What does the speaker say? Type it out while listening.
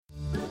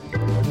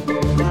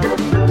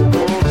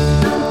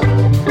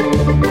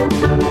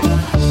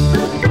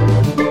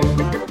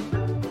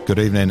Good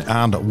evening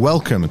and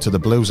welcome to the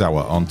Blues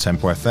Hour on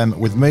Tempo FM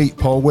with me,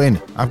 Paul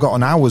Wynn. I've got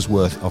an hour's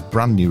worth of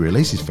brand new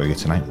releases for you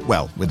tonight.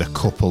 Well, with a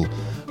couple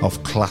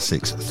of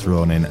classics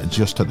thrown in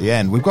just at the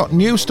end. We've got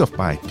new stuff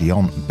by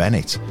Dion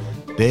Bennett,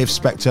 Dave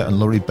Spector and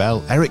Laurie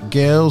Bell, Eric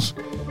Gales,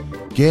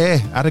 Gay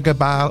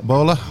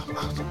Adegbola.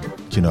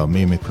 Do you know,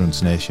 me and my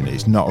pronunciation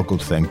is not a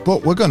good thing.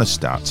 But we're going to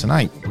start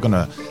tonight. We're going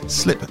to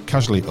slip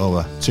casually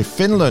over to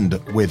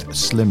Finland with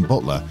Slim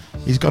Butler.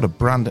 He's got a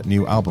brand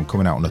new album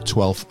coming out on the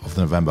 12th of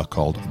November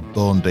called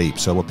Bone Deep.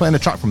 So we're playing a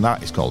track from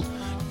that. It's called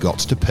Got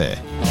to Pay.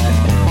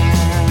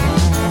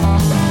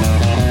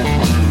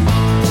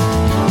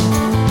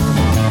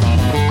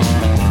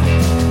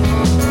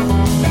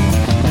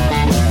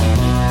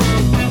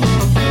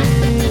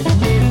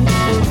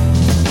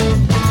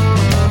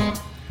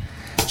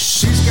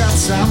 She's got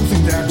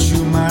something that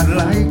you might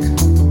like,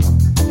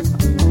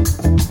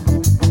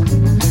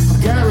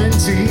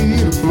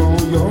 guaranteed to blow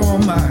your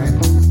mind.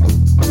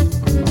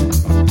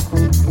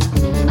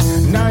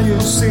 Now you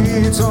see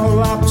it's all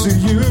up to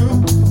you.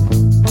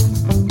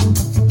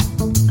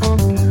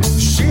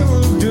 She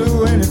will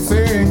do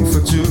anything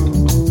for two.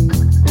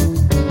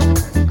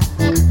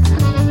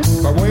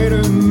 But wait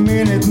a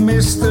minute,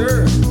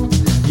 mister,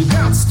 you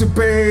got to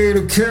pay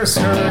to kiss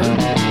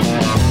her.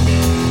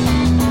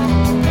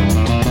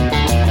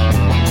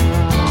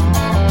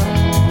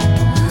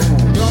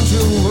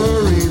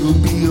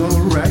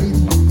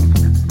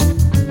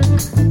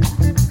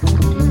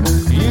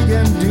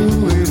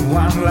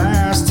 One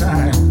last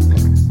time.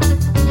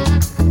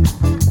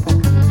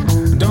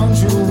 Don't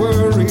you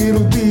worry,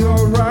 it'll be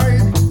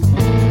alright.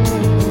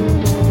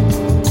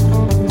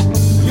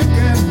 You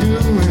can do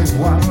it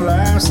one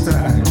last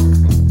time.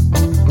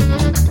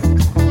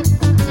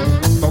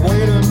 But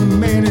wait a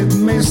minute,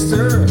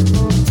 mister,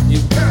 you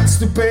got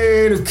to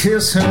pay to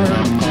kiss her.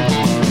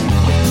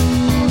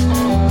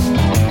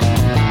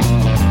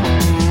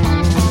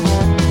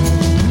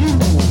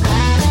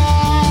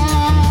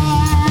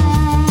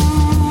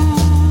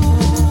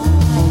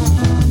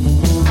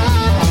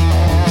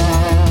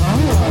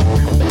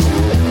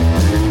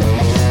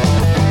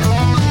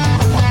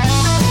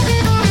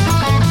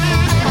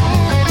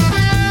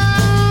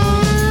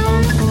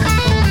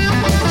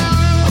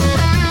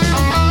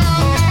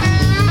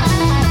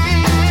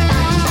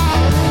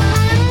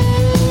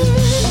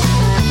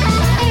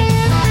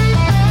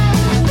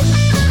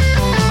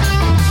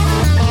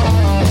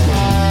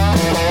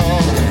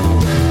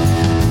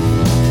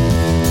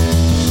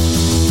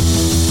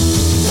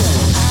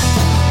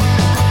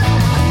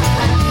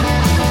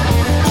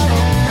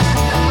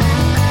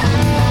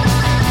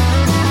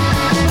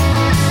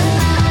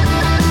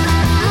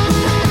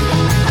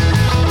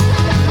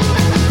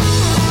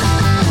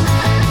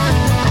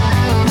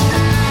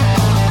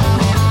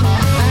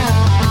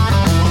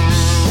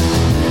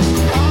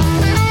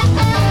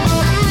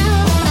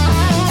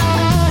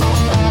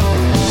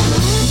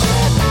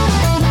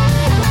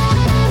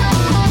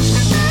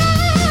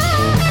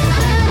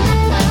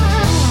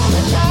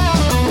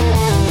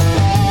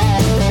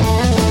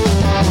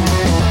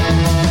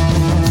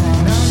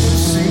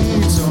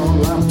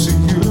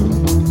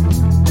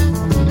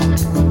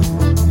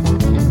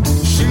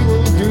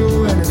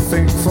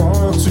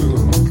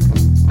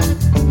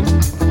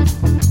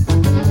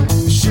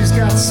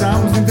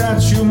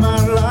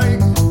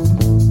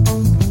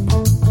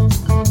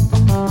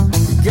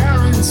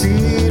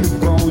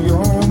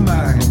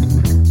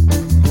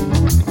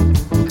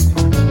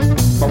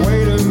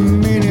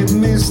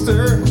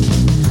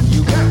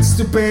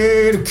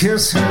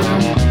 Kiss her.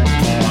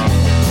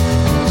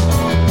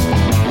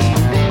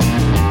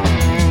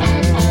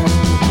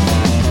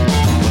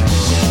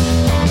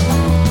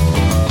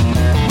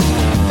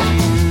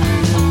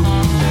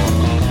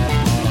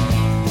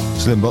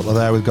 Slim Butler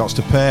there with Gots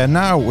to Pay.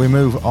 Now we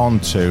move on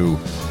to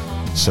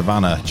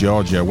Savannah,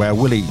 Georgia, where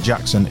Willie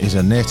Jackson is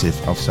a native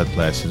of said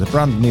place. It's a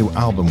brand new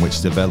album which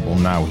is available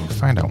now. You can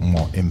find out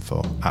more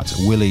info at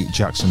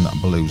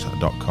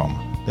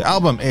williejacksonblues.com. The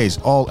album is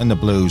All in the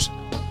Blues,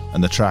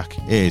 and the track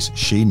is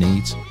She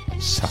Needs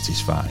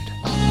Satisfied.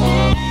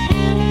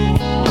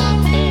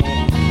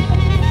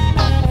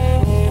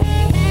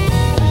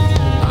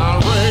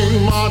 I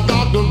rang my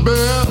doctor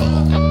bell.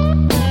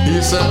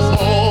 He said,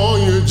 oh,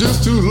 you're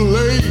just too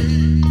late.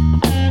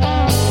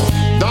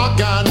 Doc,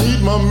 I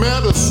need my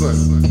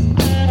medicine.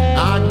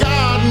 I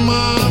got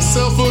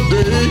myself a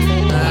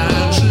date,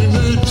 and she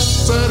needs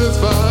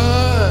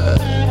satisfied.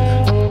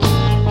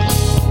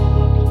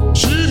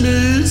 She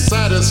needs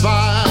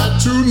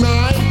satisfied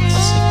tonight.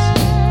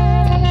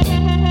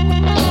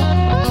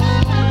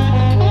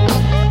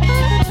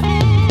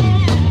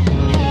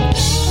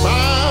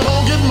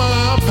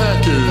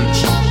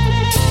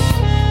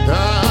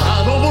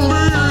 I don't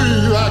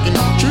believe I can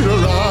treat her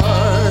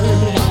right.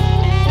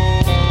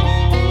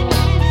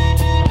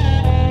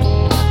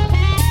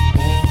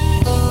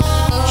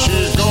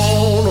 She's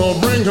gonna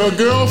bring her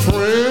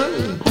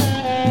girlfriend.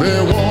 They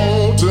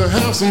want to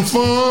have some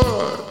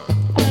fun.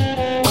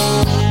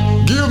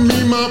 Give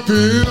me my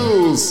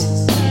pills,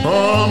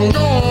 I'm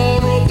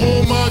gonna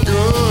pull my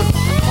gun.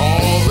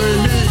 All they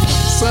need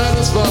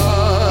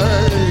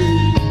satisfied.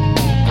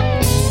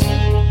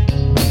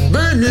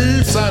 They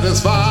need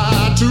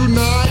satisfied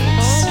tonight.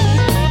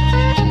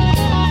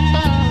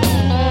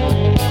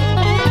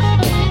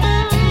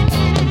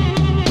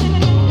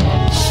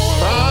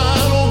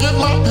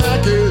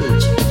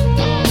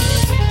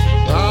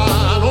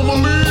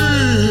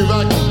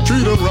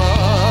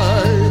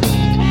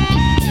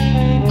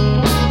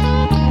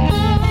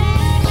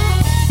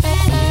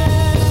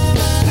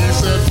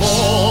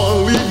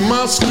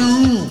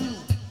 Stew.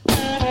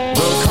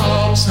 The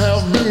cops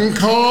have been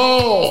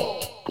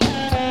called.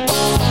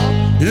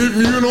 If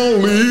you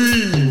don't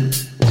leave,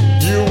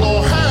 you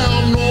won't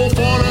have no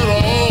fun at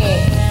all.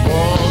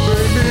 For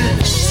they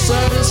need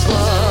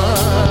satisfied.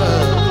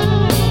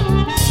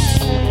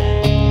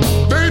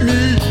 They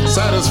need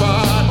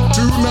satisfied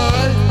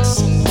tonight.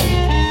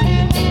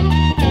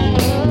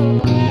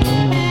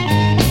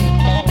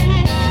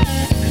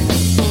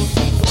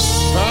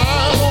 I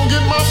don't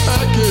get my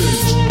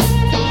package.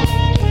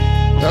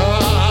 I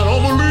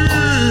don't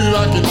believe I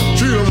can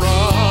treat them right.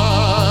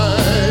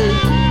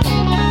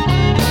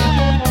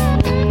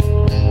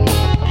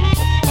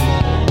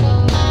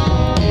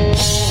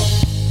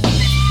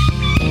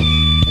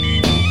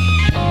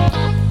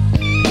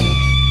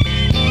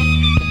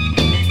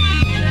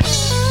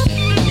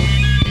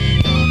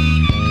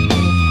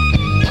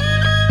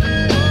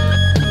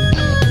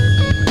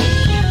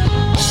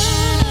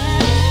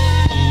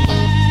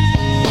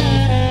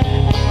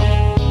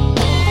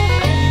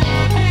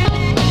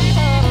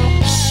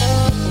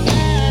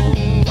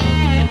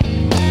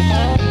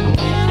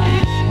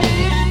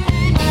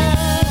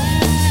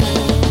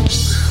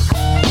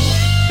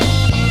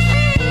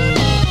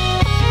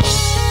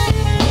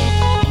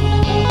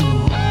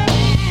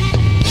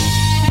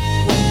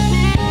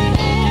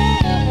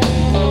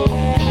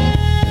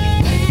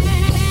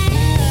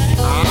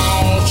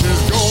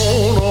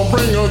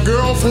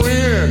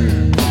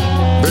 Girlfriend,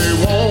 they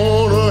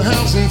wanna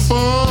have some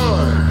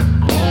fun.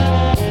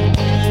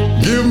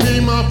 Give me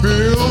my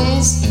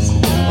pills,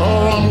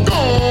 or I'm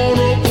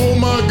gonna pull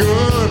my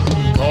gun.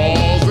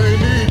 'Cause they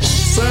need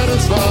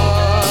satisfied.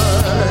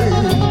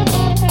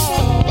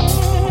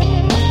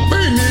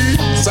 They need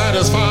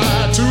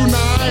satisfied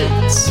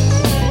tonight.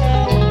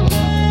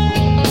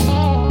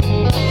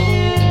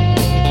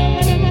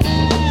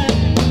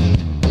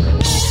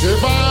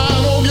 If I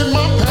don't get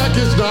my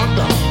package,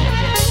 doctor,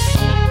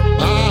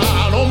 I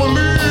don't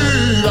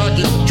believe I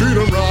can treat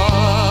her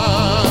right.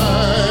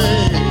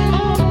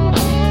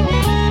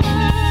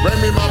 Bring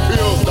me my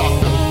pills,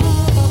 doctor.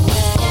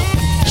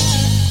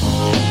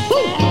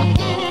 Woo.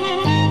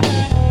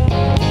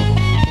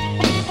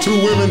 2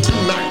 women,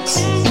 2 nights.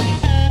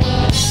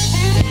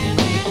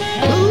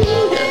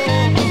 Ooh, yeah.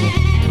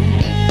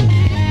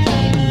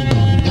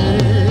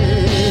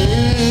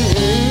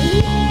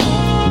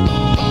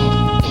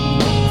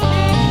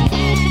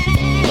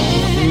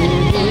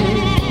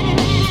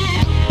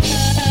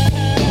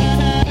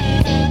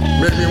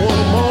 Make me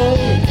wanna moan.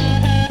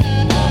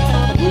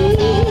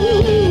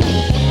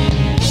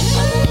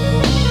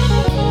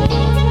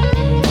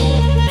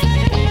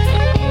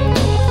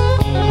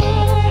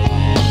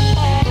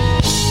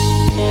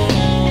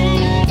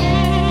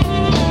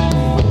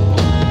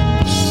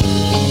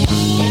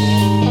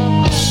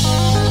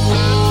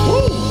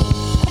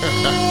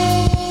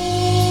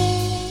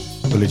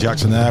 Billy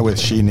Jackson there with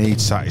She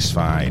Needs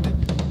Satisfied.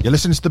 You're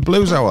listening to the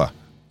Blues Hour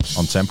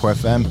on Tempo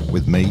FM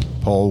with me,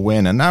 Paul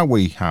Wynn, and now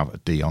we have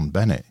Dion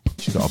Bennett.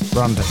 She's got a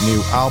brand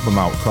new album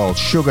out called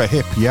Sugar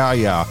Hip Ya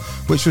Ya,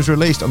 which was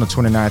released on the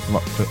 29th of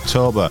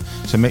October.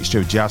 It's a mixture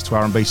of jazz to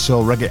R&B,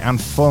 soul, reggae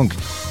and funk.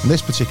 And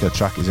this particular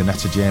track is a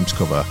Netta James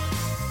cover,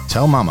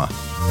 Tell Mama.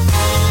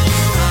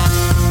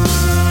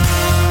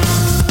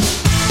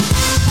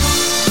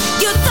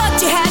 You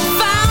thought you had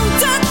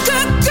found a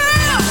good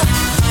girl,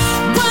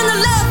 wanna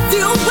love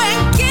you and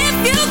give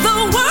you the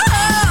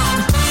world.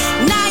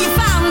 Now you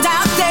found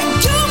out that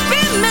you've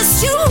been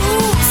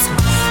misused.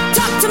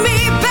 Talk to me,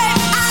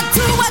 babe, I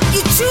do what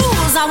you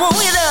choose. I want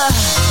you to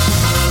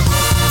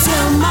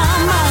tell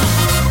mama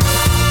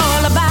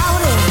all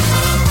about it.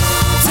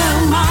 Tell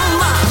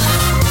mama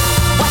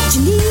what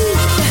you need.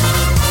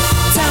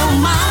 Tell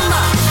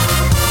mama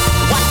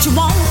what you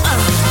want,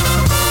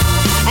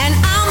 and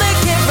I'll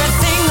make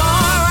everything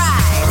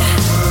alright.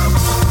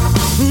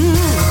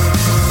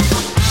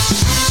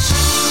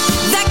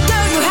 That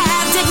girl you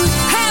had didn't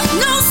have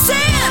no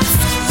sense.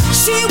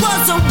 She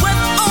wasn't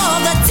worth all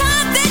the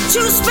time that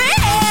you spent.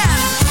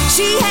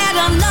 She had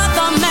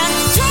another man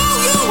throw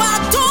you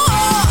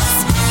outdoors.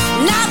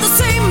 Now the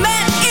same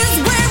man is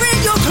wearing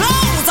your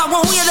clothes. I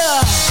want you to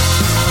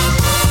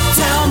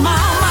tell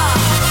mama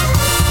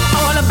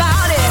all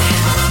about it.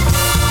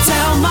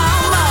 Tell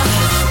mama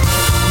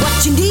what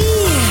you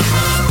need.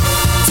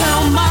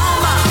 Tell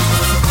mama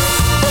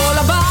all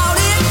about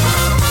it,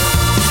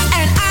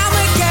 and I'll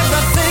make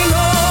everything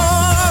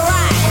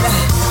alright.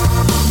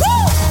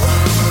 Woo!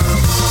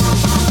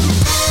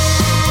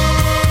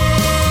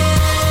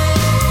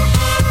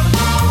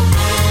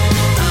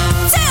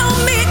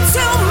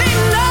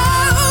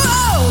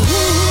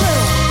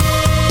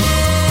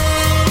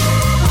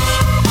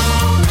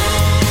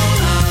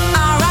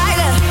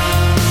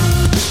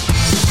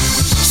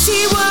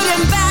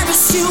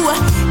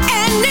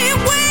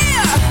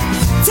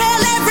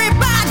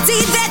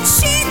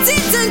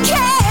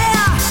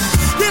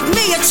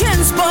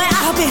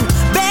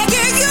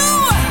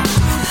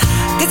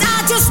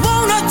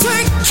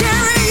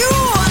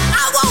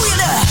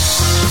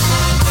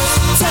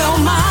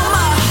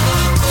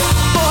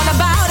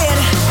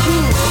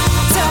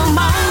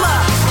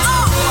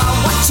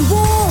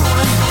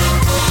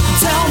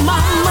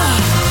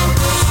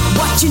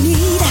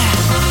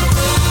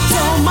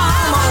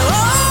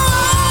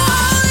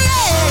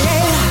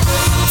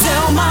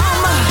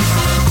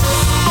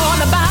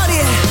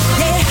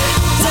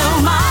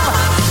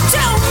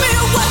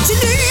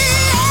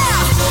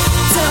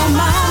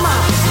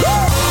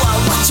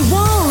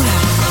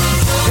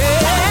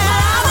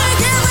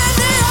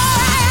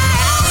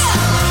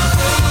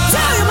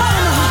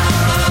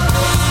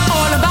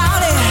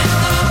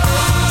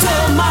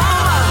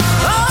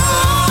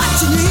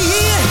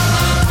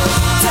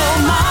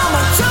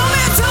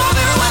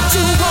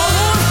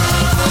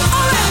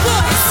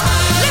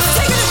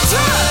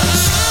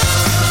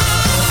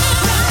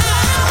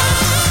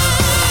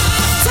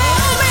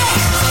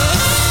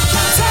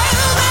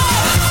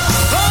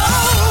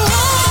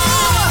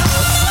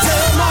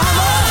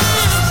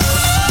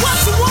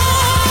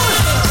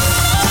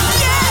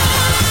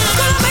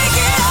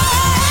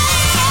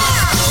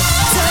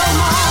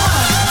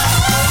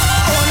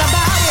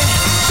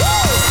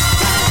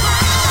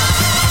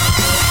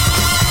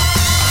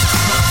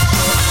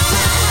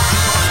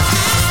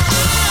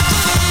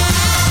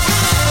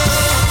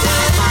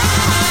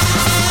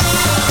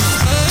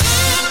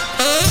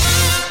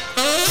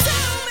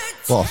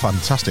 What a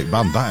fantastic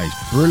band that is.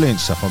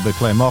 Brilliant stuff. I'll be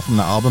playing more from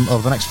that album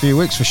over the next few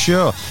weeks for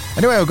sure.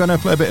 Anyway, we're going to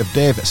play a bit of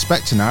Dave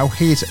Spector now.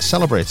 He's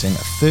celebrating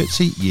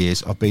 30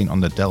 years of being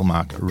on the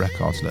Delmark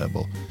Records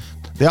label.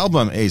 The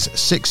album is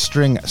Six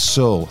String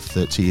Soul,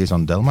 30 years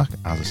on Delmark,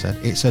 as I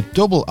said. It's a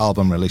double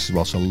album release as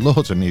well, so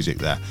loads of music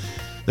there.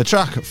 The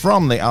track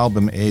from the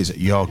album is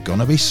You're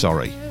Gonna Be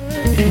Sorry.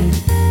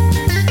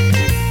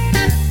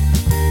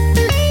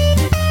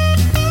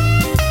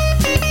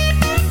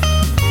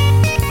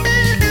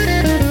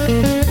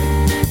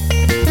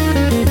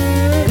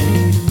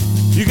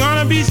 You're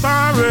gonna be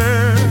sorry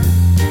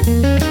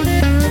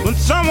when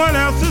someone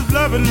else is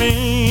loving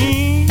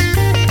me.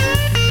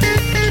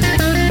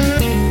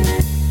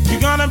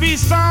 You're gonna be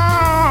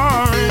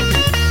sorry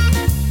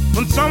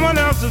when someone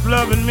else is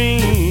loving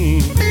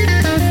me.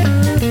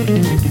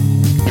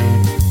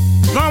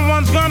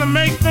 Someone's gonna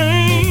make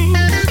things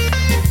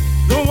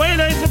the way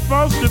they're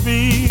supposed to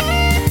be.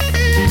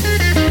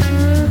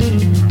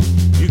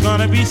 You're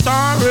gonna be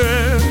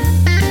sorry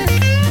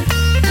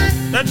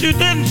that you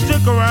didn't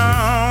stick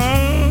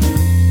around.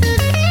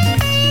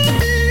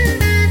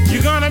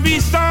 You're gonna be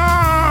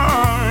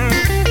sorry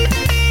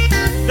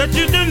that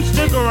you didn't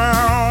stick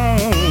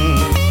around.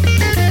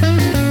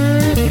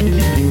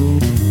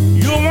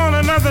 You'll want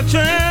another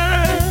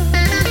chance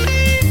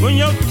when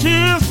your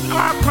tears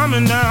are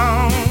coming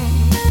down.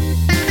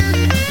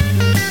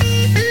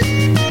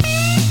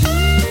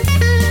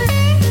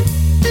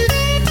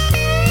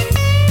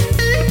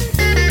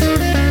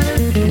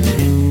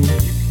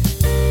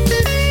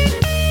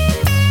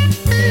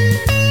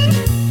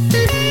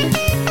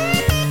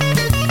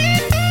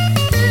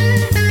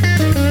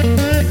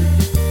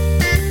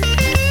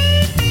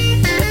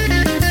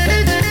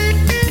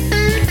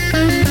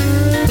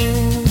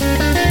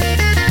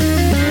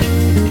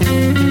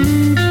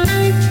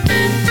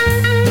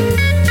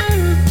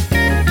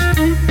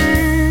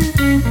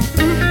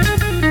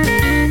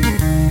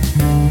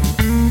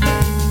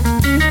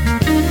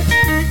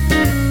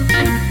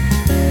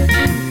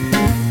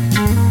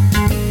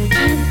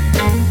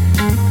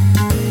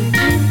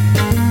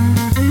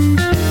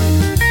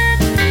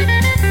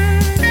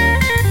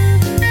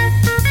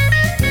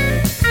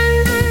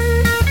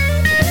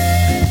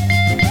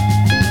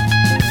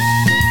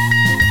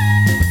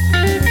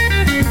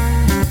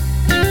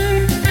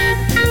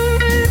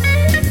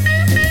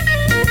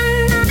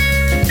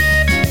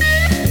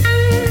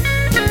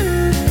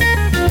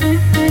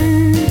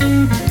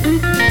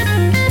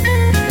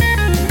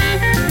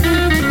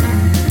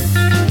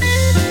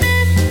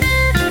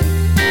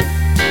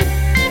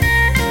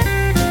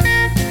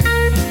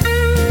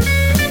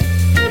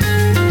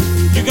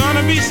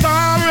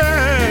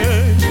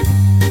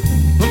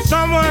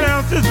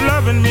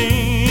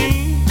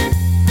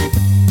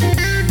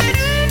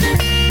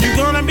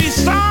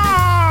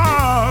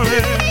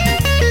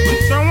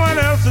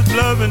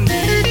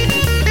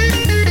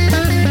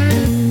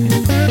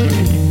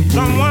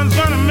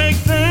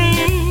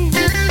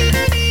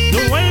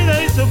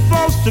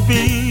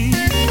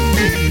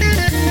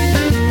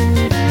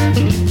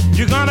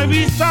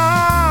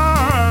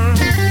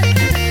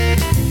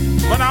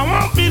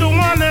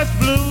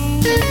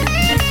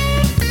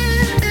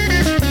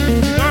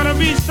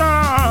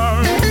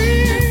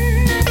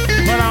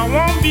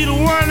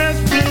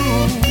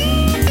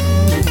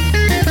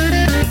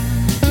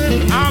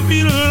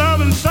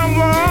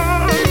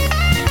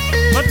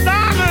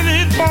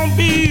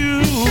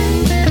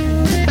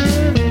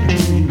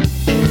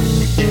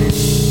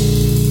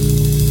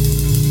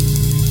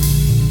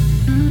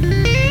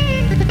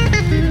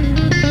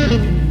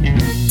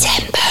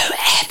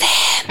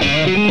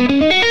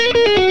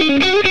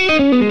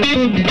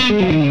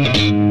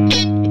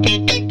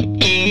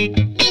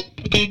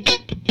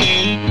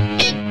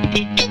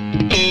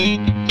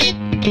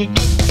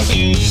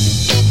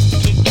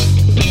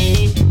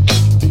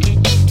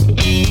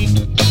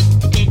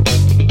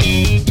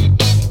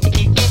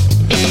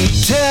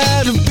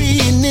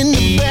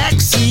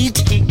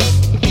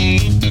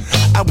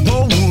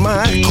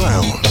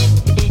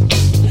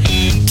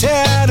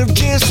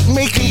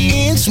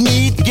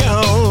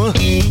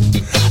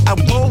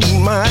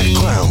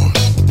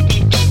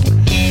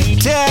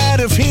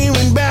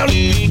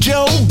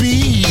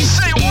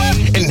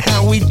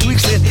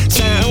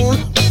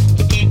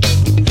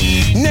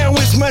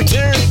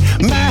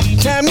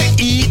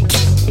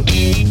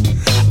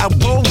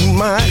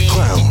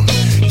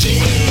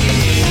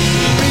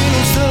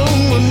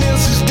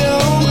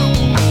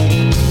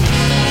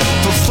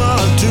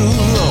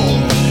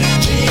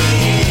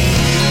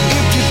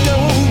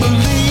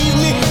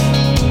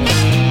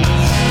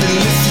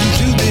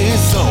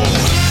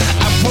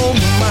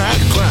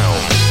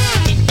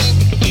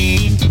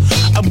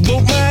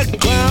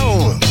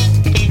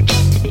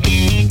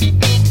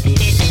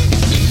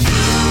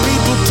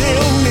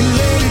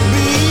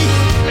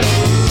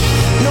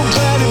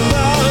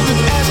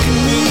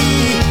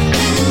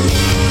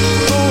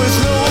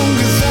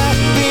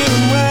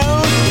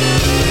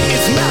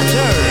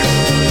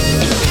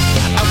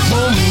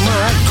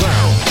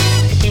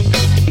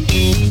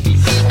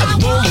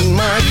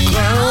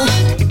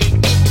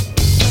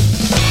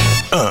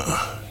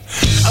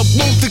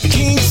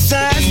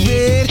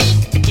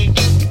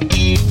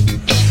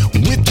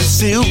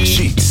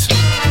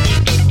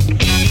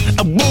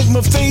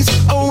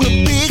 on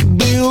a big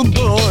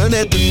billboard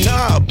at the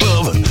top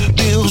of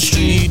Bill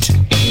Street.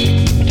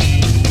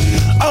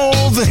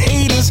 All the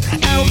haters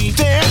out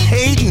there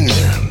hating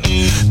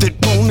that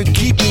wanna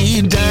keep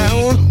me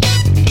down.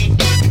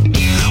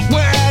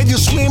 While you're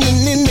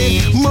swimming in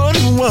that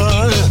muddy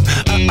water,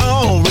 I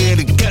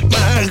already got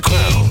my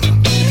crown.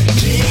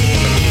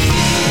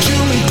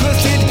 Jewelry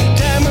crusted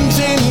diamonds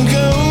and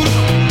gold,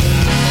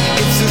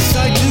 it's a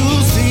sight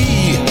to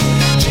see.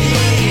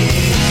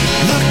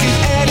 Looking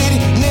at it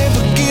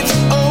never gets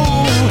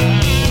old.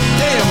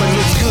 Damn, it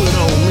looks good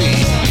on me.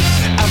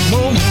 I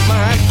want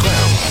my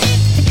crown.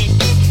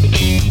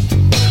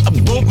 I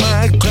want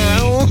my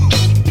crown.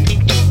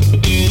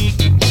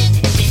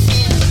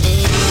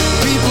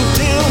 People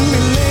tell me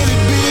let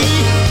it be.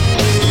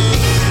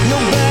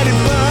 Nobody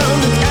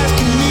bothered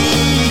asking me.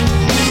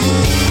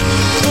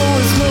 For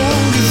as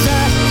long as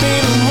I've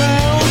been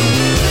around,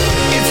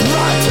 it's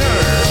my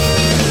turn.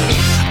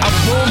 I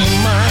want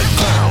my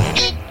crown.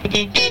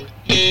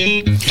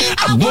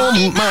 I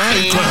want my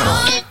crown.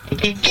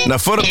 Now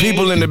for the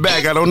people in the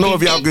back, I don't know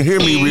if y'all can hear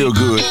me real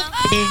good,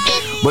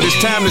 but it's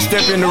time to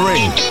step in the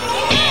ring.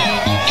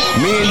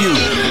 Me and you,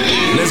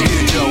 let's get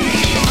it, Joe.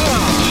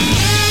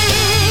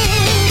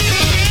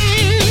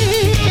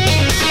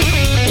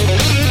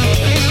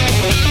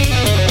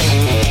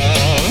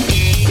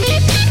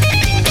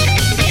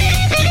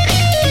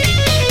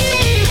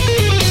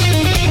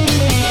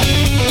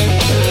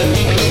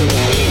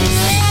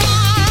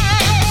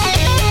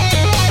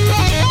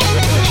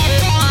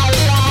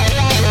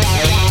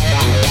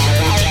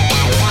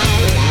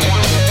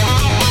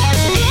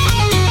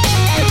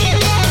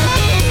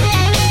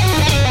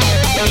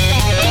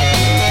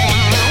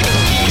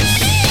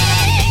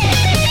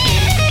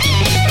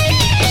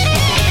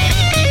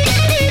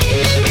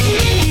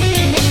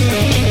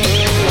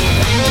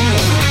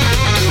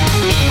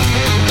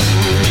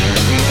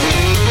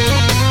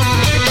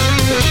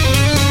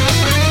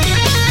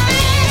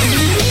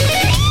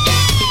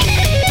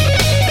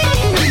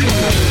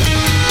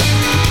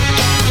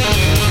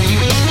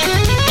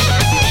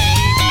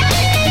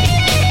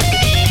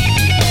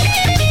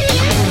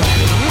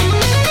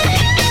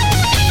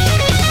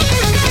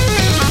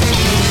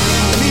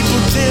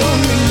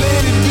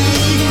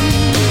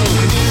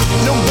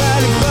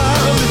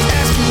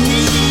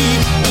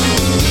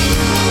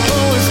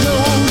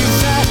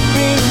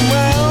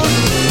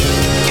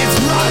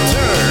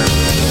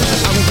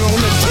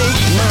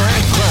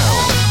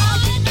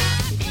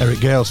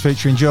 Gales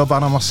featuring Joe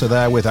Bonamassa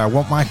there with I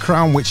Want My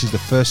Crown, which is the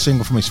first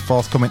single from his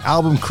forthcoming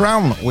album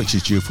Crown, which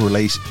is due for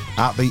release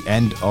at the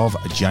end of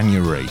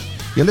January.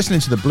 You're listening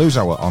to the Blues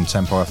Hour on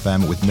Tempo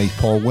FM with me,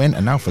 Paul Wynn,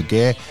 and now for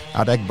Gay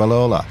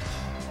Adegbalola.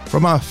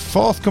 From our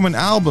forthcoming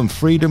album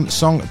Freedom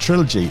Song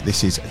Trilogy,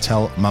 this is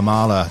Tell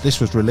Mamala. This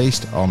was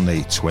released on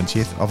the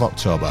 20th of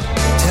October.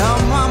 Tell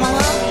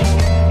Mamala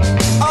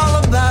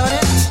all about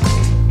it.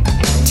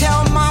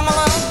 Tell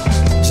Mamala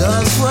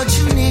just what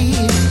you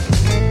need.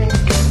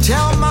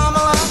 Tell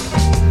Mamala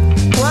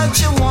what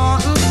you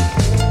want.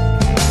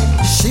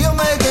 She'll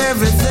make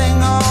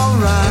everything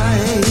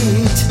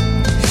alright.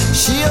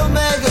 She'll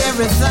make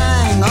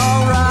everything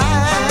alright.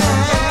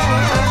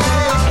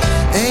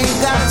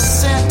 Ain't got a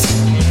cent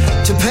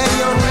to pay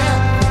your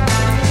rent.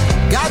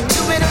 Got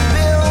too many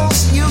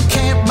bills, you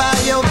can't buy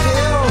your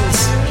pills.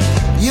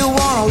 You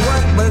wanna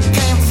work but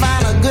can't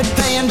find a good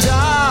paying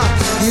job.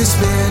 You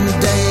spend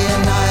day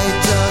and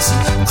night just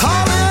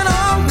calling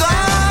on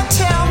God.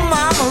 Tell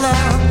Mama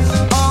Love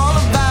all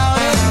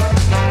about it.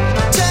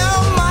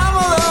 Tell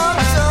Mama Love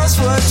just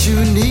what you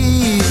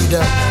need.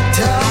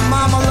 Tell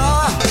Mama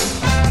Love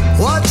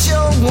what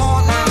you're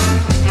wanting.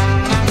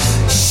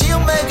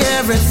 She'll make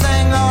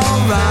everything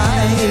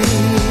alright.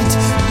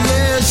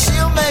 Yeah,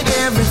 she'll make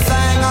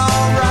everything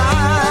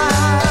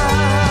alright.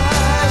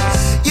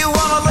 You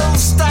want a little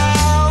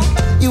style,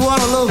 you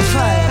want a little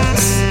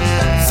class.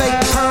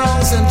 Fake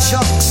pearls and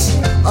chucks,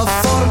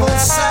 affordable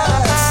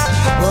size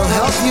will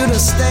help you to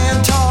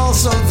stand tall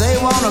so they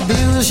won't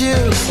abuse you.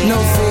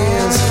 No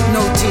fears,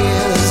 no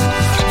tears.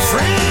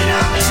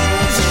 Freedom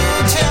choose you.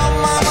 Tell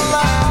Mama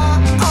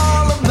Love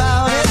all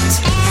about it.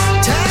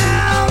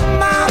 Tell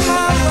Mama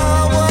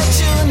Love what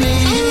you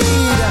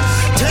need.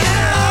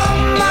 Tell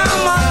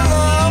Mama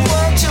Love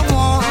what you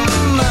want.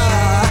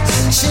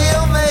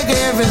 She'll make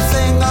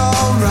everything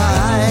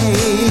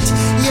alright.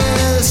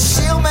 Yes,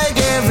 she'll make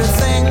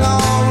everything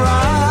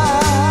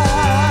alright.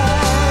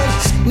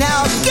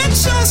 Now get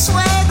your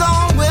swag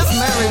on with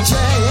Mary J.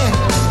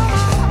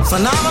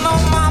 Phenomenal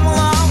Mama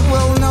Love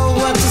will know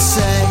what to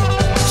say.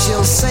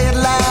 She'll say it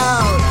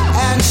loud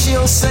and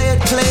she'll say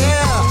it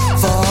clear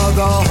for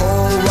the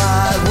whole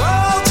wide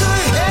world to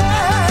hear.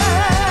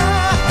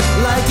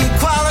 Like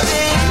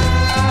equality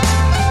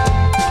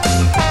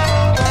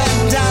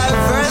and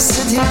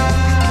diversity,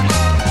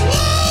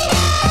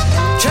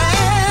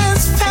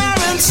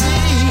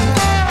 transparency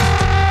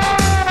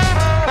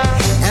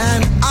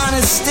and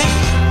honesty,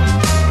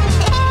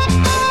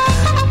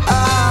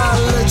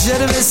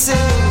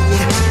 legitimacy,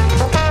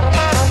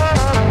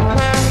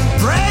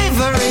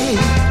 bravery.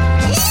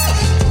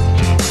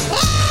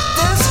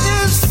 This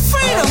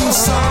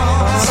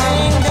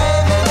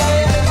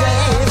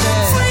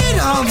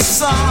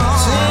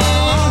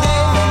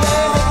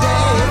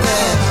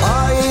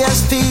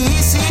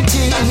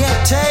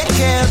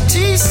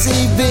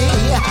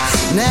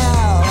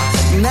now,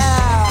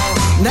 now,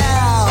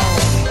 now.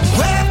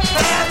 Whip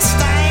that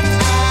stank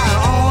eye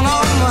on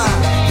 'em.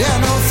 There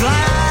are no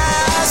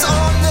flies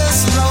on this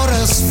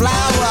lotus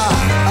flower.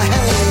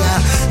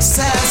 Hey,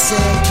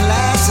 sassy,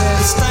 classy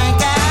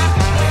stank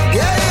eye.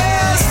 Yeah,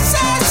 yeah,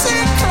 sassy,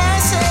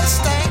 classy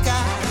stank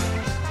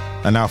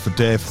eye. And now for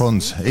Dave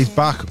Hunt. He's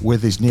back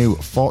with his new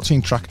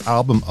 14-track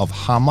album of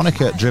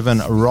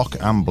harmonica-driven rock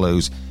and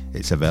blues.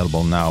 It's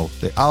available now.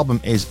 The album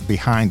is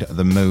Behind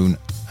the Moon,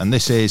 and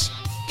this is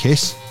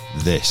Kiss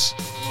This.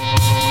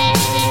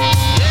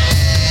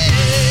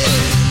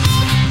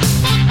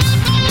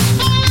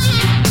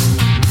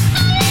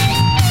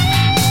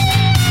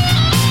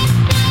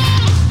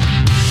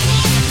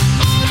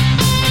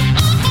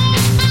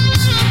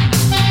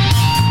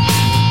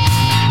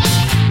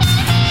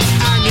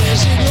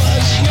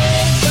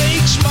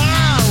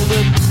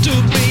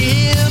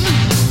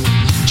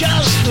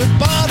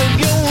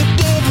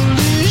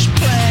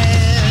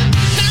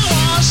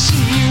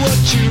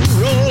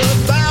 You're all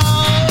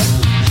about.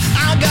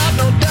 I got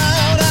no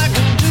doubt I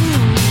can do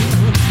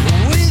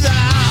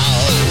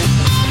without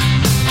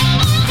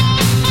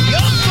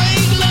your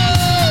fake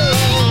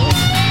love.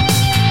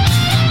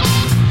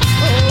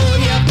 Oh,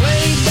 you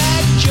played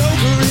that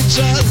joker, it's a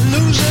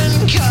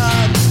losing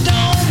card.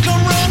 Don't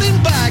come running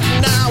back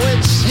now,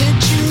 it's hit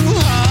you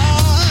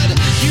hard.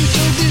 You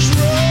took this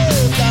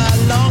road, the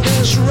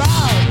longest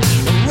route,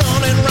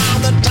 running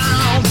round the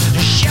town,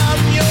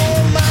 shouting your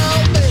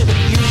mouth, baby.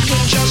 You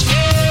can just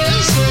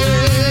kiss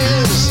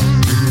this.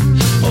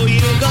 Oh,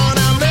 you're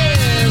gonna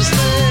miss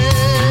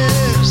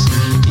this.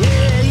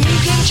 Yeah, you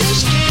can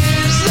just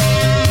kiss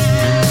this.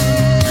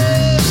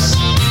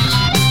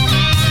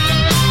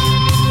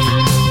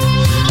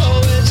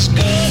 Oh, it's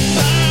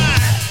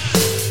goodbye.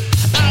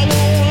 I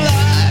won't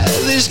lie,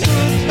 this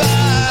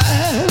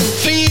goodbye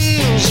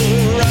feels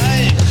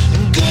alright.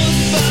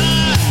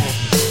 Goodbye.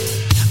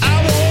 I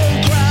won't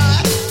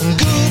cry.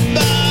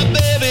 Goodbye,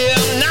 baby.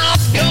 I'm not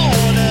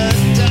gonna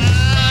die.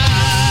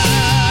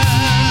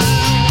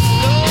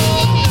 No,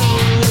 no.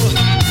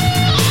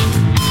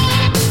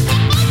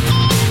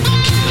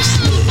 Kiss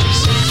this.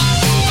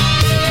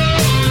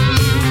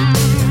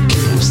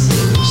 Kiss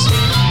this.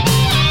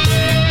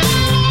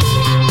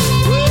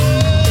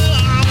 Well,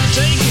 I'm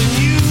taking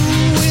you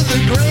with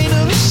a grain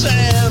of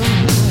sand.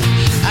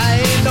 I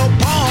ain't no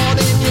part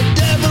in your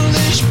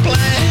devilish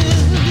plan.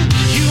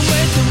 You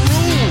made the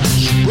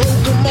rules,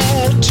 broke them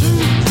all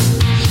too.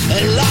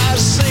 And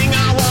last thing I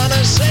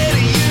wanna say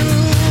to you,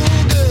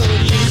 girl,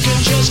 you can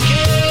just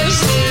kiss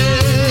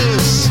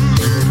this.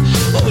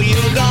 Oh,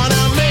 you're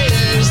gonna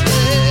miss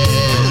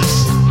this.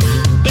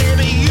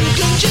 Baby, you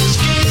can just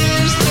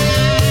kiss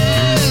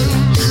this.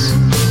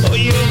 Oh,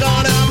 you're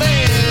gonna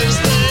miss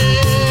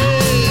this.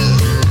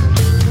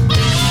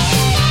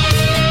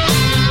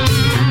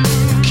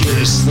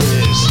 Kiss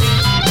this.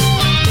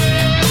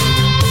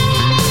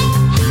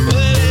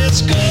 Well,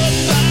 it's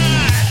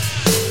goodbye.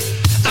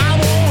 I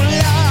won't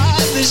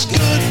lie, this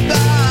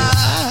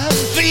goodbye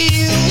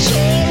feels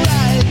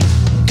alright.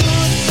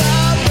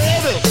 Goodbye,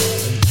 baby.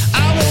 I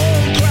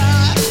won't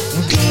cry.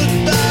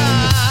 Goodbye,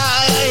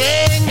 I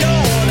ain't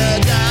gonna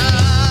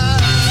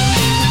die.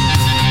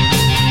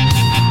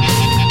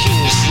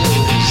 Kiss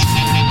this.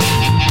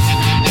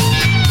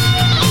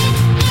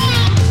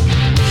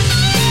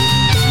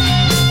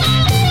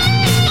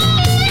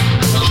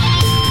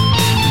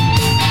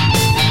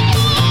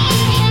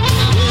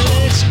 Well,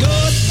 it's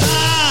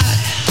goodbye.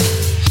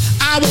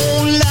 I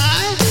won't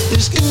lie,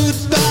 this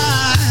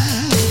goodbye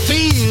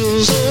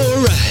feels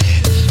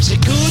alright. Say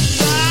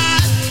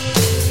goodbye,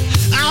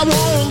 I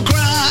won't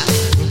cry.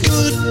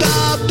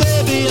 Goodbye,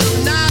 baby,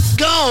 I'm not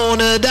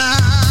gonna die.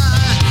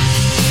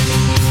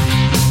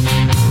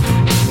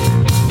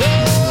 No,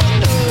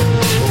 no.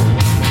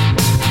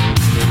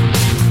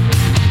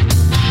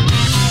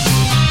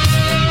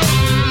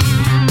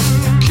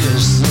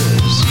 Kiss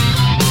this.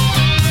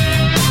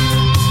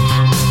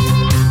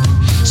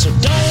 So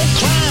don't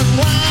cry and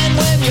whine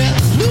when you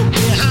look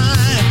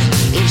behind.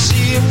 If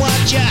seeing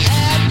what you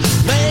had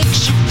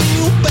makes you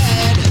feel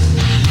bad,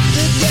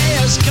 the day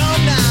has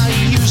come now,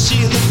 you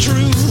see the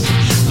truth.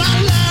 My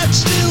light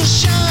still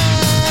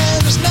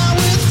shines, now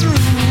we're through.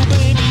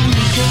 Baby,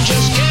 you can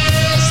just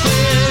kiss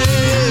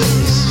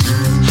this.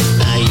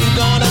 Now you're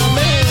gonna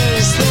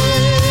miss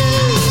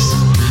this.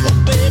 Oh,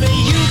 baby,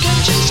 you can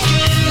just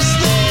kiss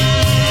this.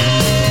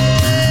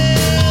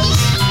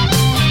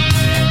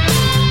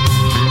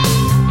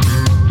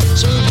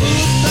 So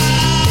goodbye,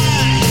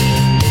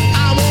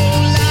 I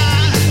won't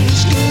lie,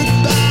 this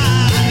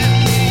goodbye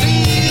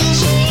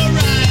feels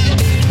alright.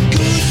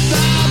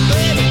 Goodbye,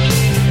 baby,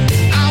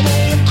 I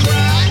won't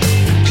cry.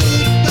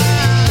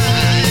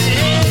 Goodbye,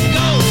 ain't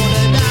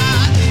gonna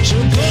die. So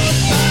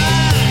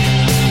goodbye,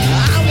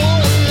 I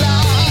won't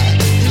lie,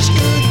 this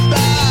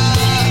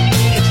goodbye,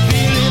 it's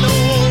feeling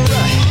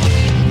alright.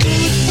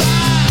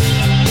 Goodbye,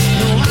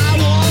 no, I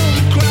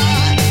won't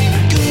cry.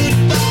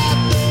 Goodbye,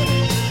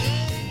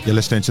 baby. You're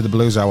listening to the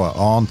Blues Hour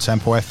on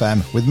Tempo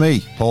FM with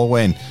me, Paul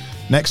Wynn.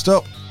 Next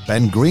up,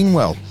 Ben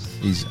Greenwell.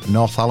 He's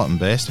Northallerton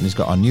based and he's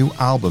got a new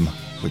album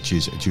which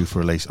is due for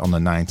release on the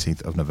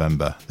 19th of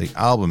November. The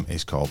album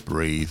is called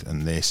Breathe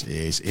and this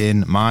is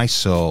In My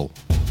Soul.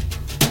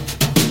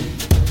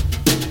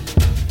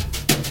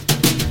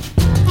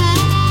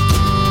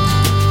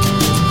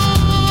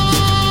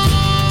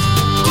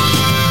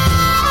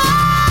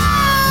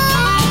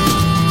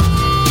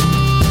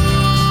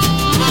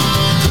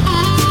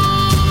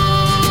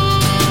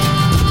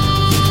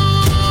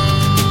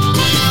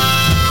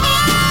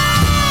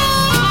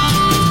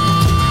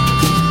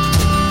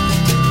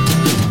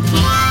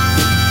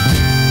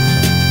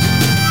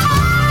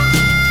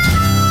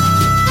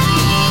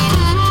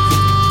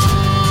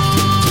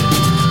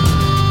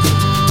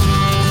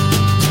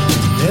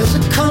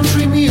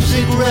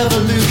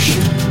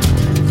 Revolution.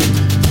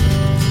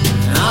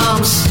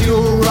 I'm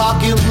still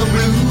rocking the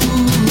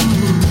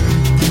blues.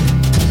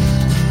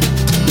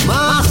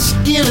 My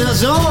skin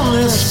is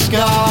only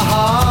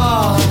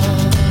scar.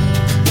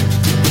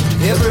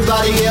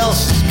 Everybody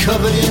else is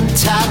covered in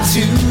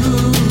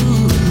tattoos.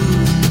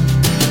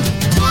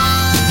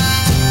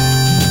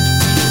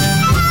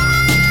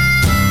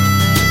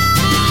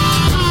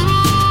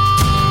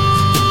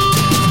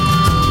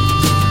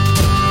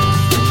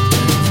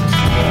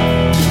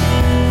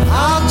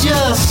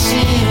 Just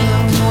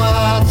seeing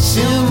what's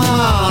in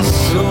my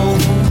soul.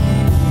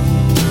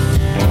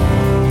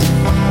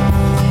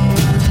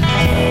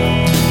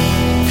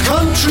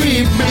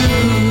 Country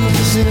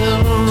blues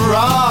and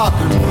rock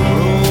and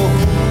roll.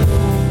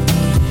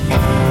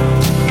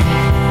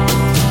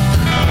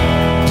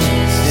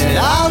 Said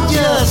I'll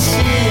just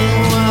see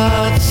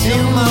what's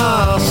in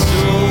my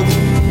soul.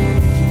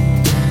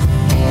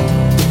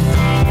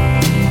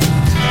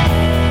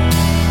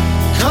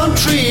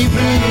 Country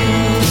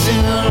blues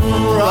and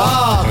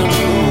rock and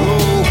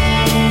roll,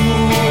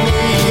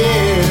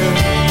 yeah.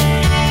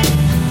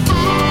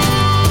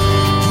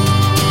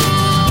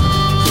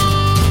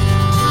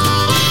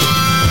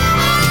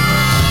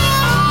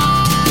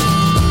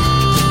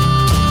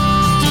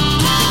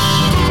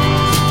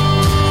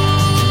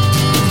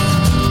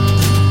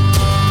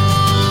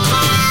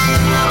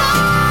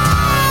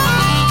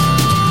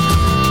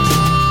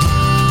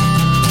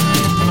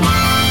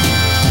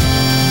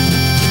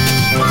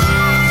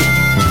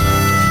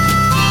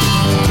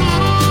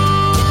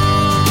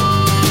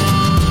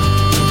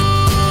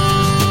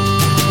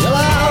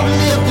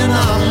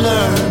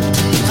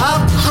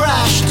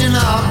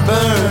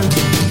 Burned.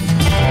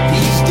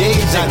 These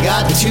days I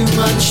got too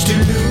much to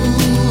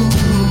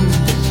lose.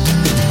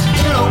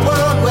 In a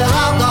world where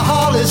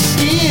alcohol is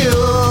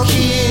still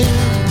king,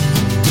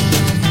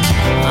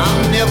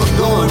 I'm never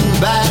going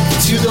back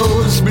to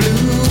those blues.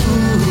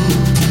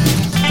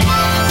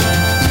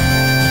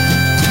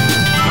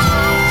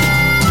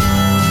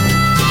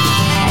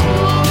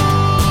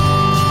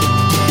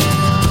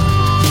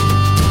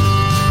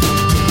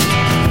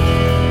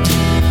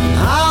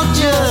 I'll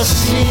just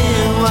see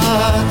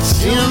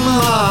what's in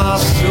my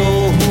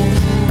soul.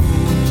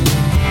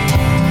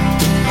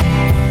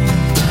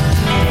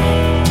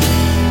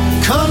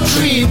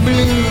 Country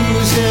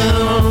blues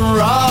and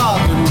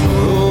rock and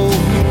roll.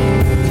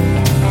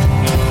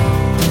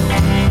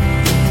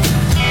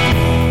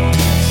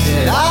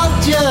 Said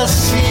I'll just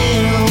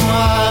see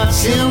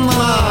what's in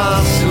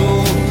my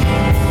soul.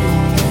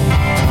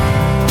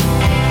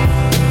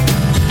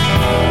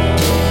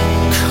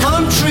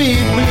 Country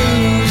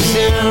blues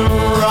and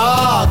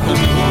rock and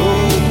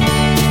roll.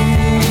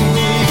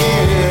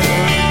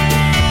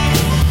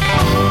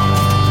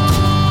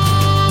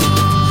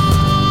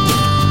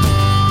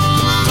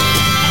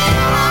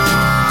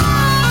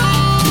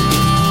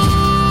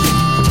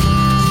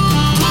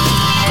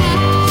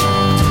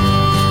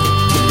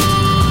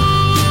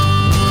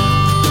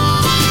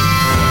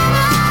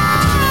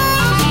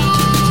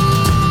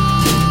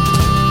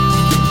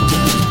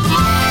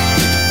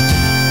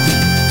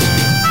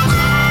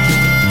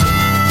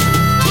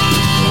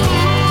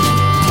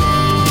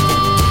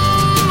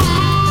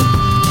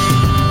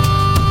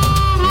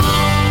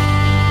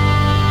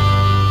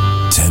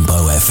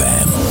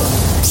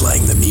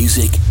 Playing the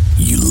music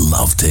you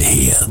love to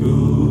hear.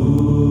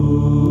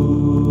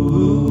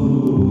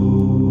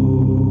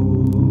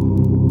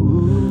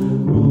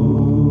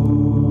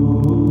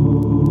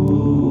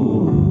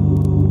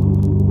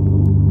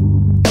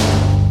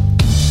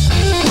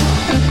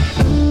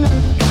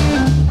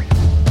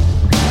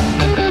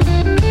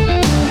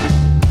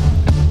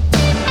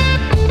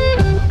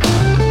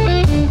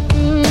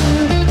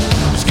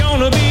 It's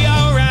gonna be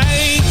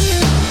alright.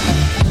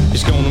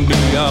 It's gonna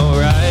be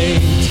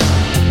alright.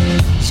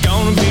 It's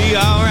gonna be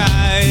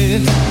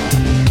alright.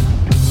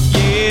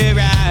 Yeah,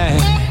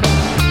 right.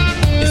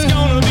 It's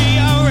gonna be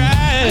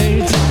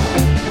alright.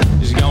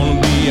 It's gonna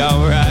be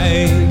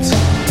alright.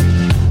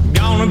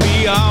 Gonna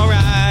be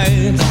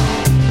alright.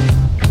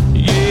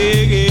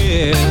 Yeah,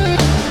 yeah.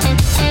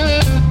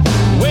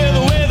 Well,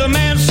 the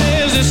weatherman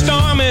says it's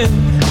storming.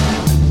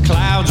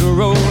 Clouds are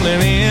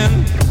rolling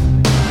in.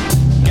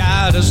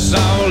 Got us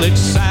all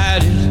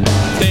excited,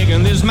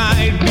 thinking this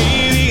might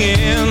be the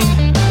end.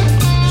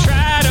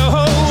 Try to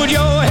hold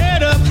your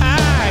head up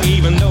high,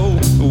 even though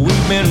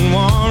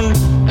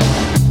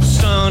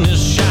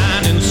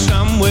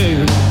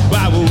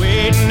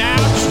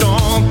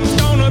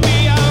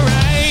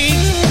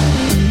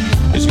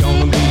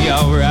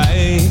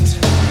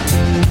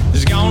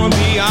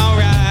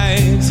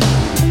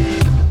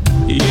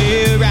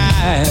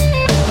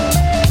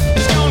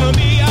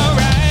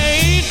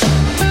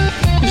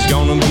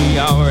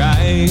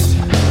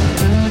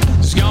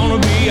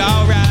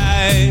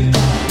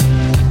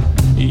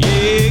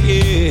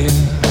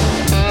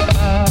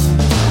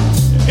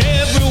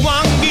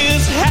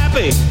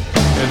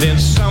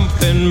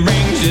something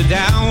brings you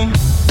down.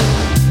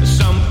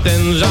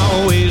 Something's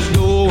always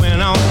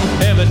going on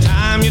every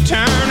time you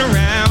turn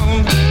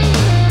around.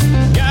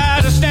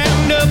 Gotta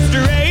stand up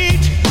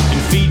straight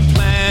and feet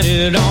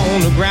planted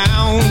on the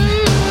ground.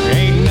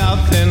 Ain't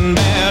nothing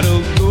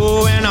better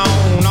going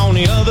on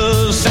the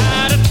other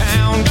side of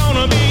town.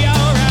 Gonna be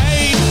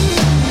alright.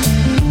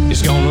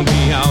 It's gonna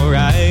be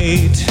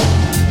alright.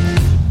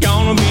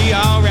 Gonna be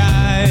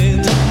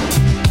alright.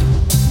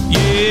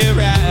 Yeah,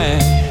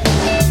 right.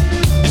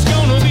 It's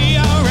gonna be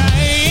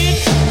alright.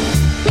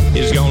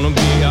 It's gonna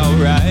be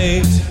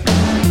alright.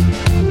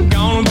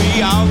 Gonna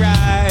be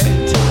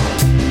alright.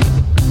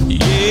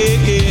 Yeah,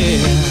 yeah.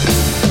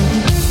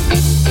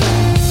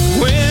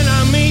 When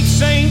I meet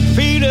St.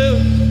 Peter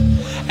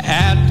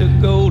at the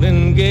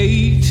Golden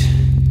Gate,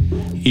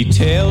 he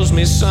tells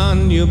me,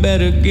 son, you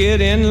better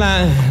get in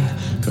line,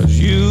 'cause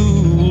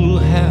you'll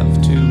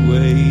have to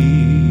wait.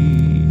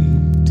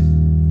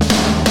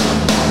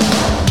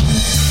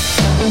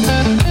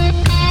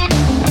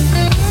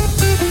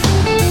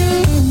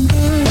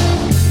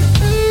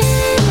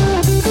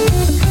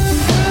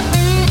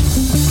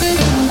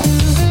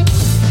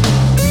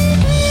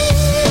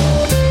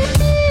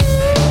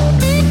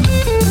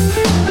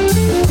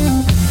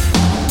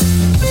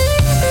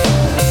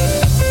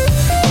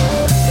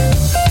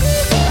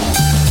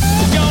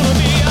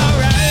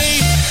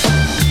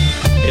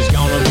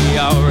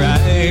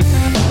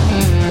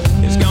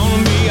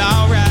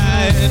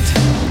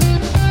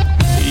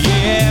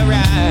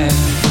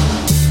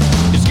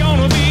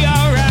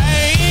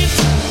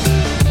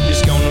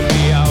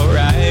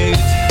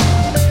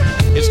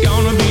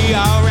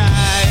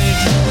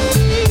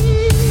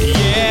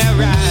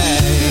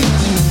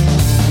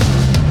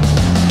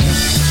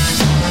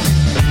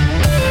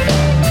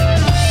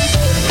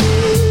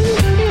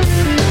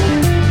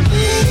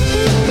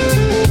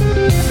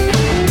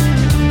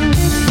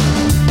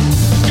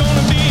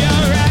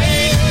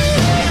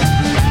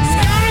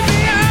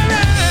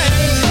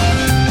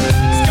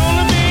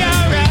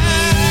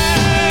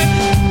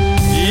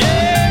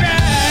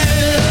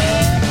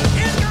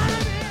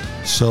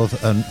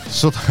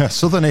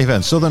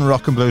 Southern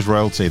rock and blues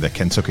royalty, the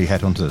Kentucky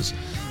Headhunters.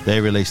 They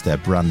released their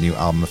brand new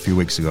album a few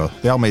weeks ago.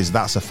 The album is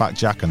That's a Fact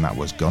Jack, and that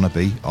was Gonna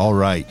Be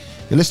Alright.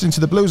 You're listening to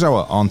the Blues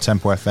Hour on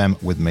Tempo FM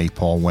with me,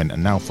 Paul Wynn,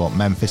 and now for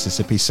Memphis,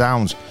 Mississippi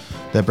Sounds.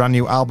 Their brand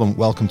new album,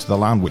 Welcome to the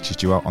Land, which is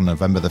due out on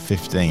November the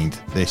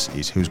 15th. This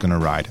is Who's Gonna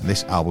Ride, and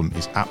this album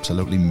is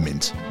absolutely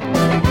mint.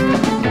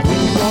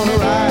 Who's gonna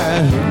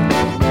ride?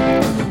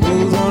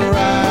 Who's gonna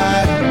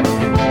ride?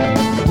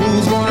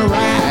 Who's gonna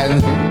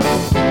ride?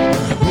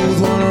 Who's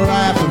gonna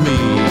ride for me?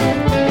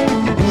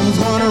 Who's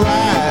gonna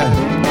ride?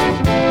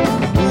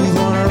 Who's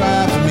gonna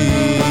ride for me?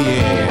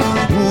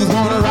 Yeah. Who's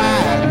gonna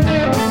ride?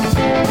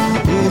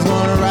 Who's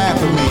gonna ride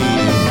for me?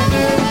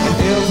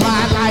 If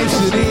my life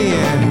should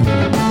end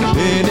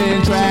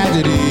in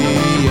tragedy,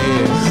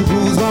 yeah.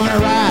 Who's gonna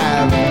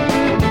ride?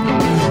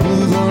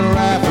 Who's gonna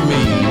ride for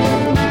me?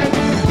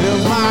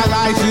 If my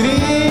life should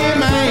end,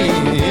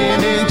 man,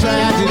 in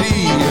tragedy,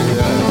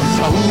 yeah.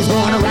 Who's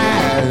gonna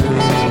ride?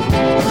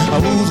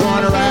 Who's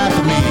gonna ride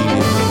for me?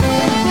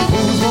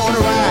 Who's gonna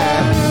ride?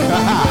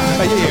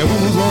 Yeah,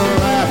 who's gonna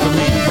ride for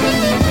me?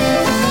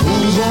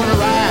 Who's gonna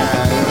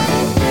ride?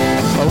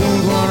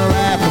 Who's gonna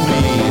ride for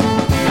me?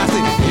 I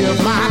said, if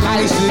my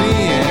life should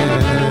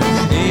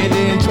end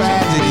in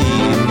tragedy,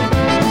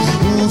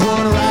 who's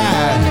gonna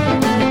ride?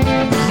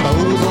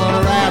 Who's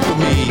gonna ride for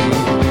me?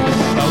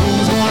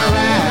 Who's gonna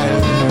ride?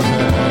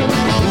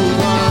 Who's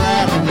gonna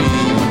ride for me?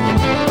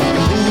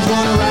 Who's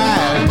gonna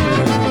ride?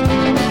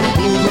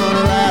 Who's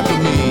gonna ride for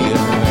me?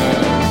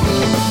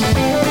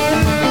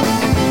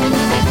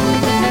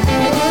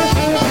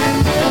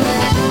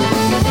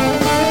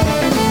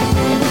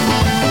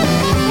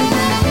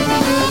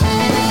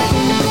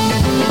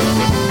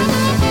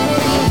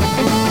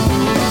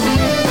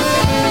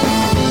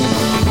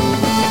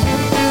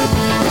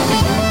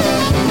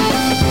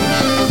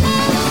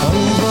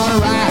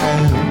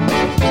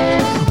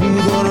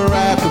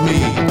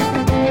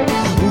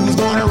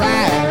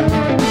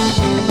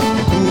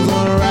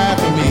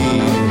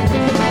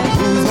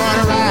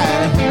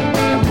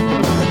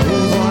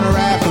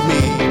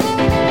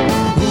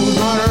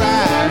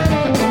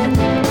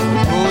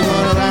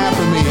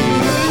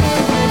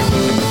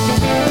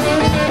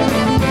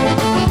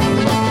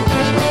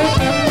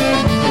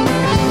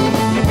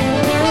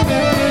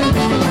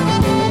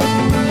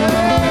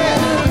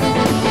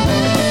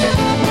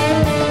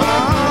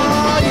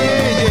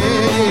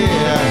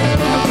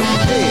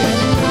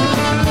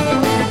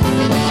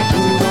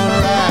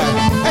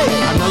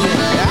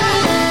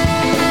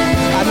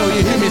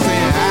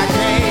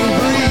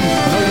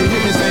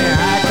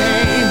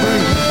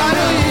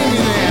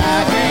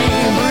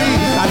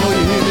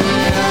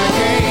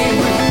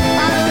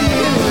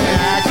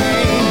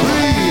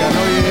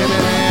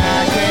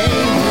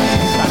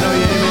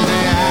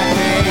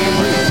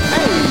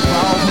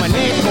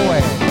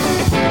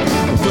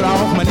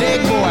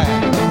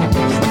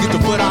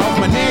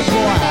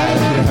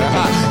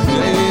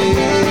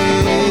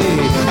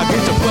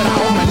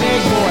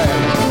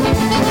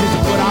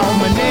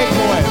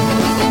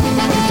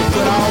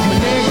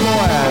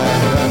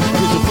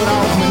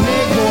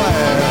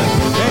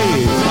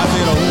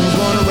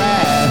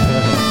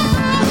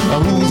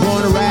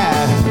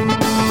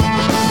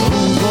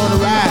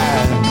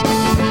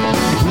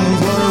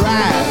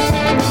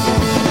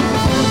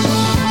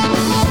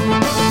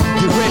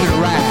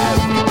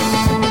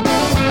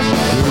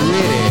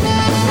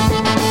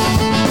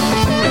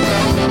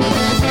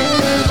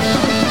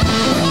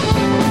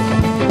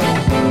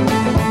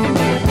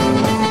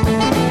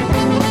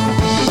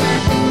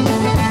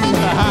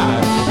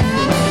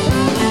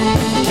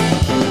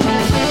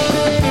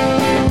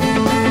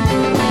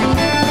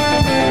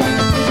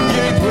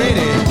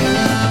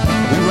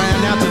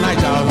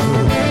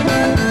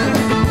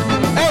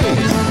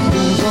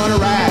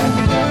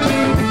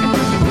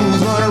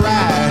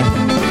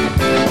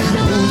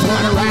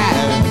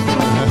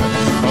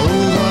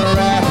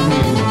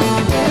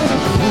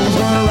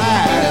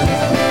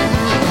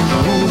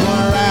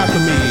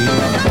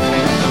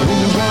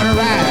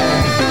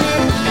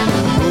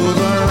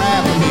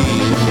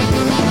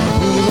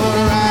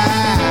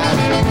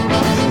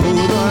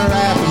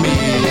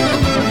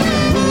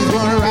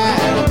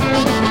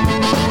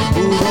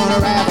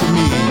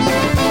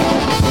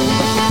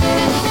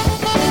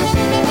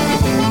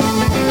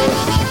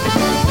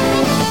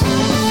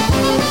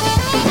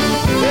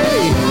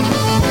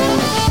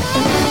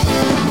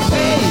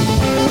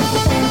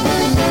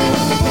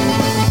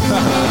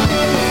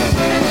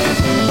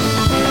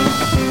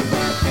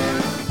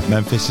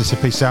 Memphis,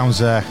 Mississippi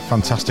sounds a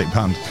fantastic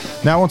band.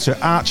 Now on to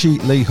Archie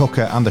Lee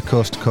Hooker and the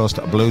Coast to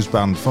Coast Blues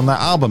Band from their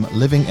album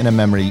Living in a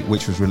Memory,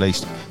 which was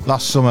released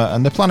last summer,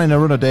 and they're planning a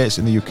run of dates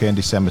in the UK in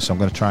December, so I'm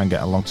going to try and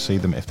get along to see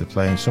them if they're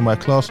playing somewhere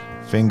close.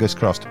 Fingers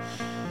crossed.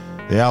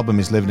 The album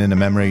is Living in a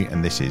Memory,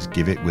 and this is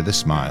Give It With a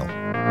Smile.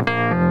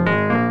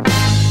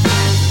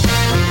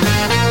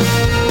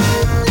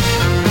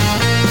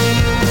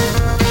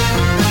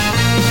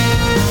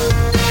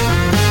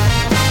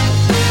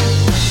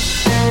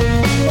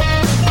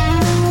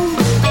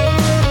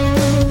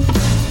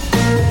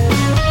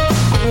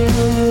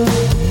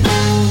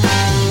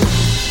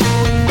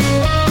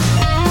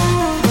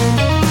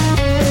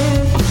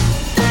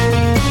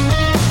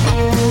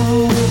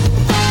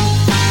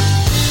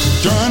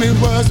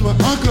 Was my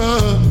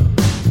uncle.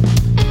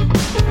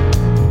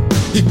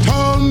 He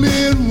told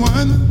me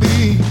one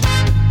thing: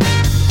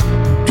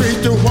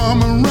 treat your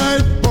woman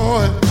right,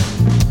 boy.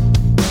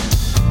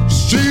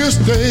 She'll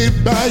stay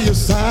by your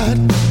side.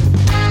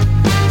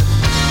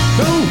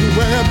 Don't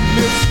wear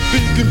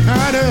lipstick and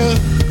hide her.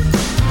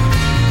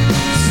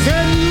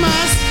 Set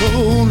my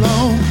soul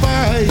on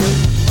fire.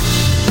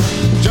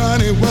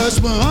 Johnny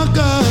was my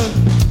uncle.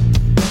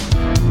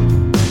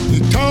 He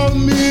told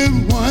me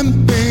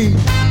one thing: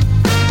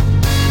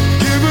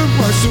 give it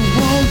what you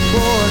want,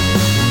 boy.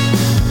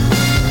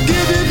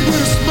 Give it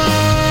with a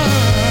smile.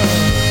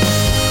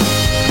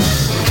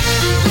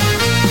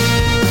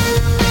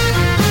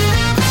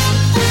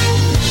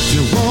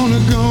 You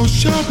wanna go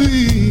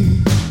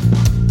shopping?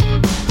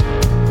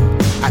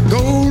 I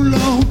go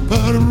along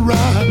for the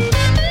ride.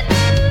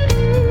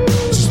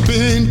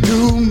 Spend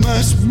too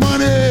much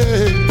money,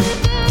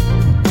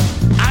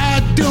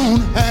 I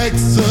don't act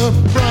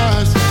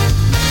surprised.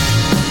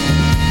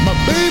 My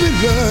baby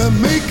love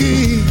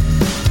making,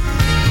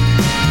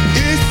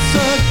 it's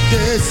a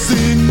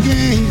guessing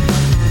game.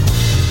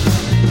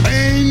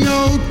 Ain't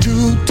no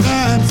two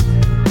times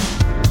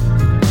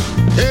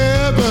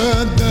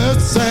ever the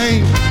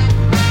same.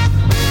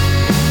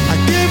 I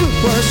give it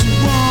what you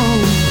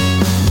want.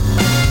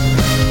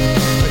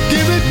 I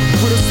give it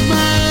with a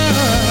smile.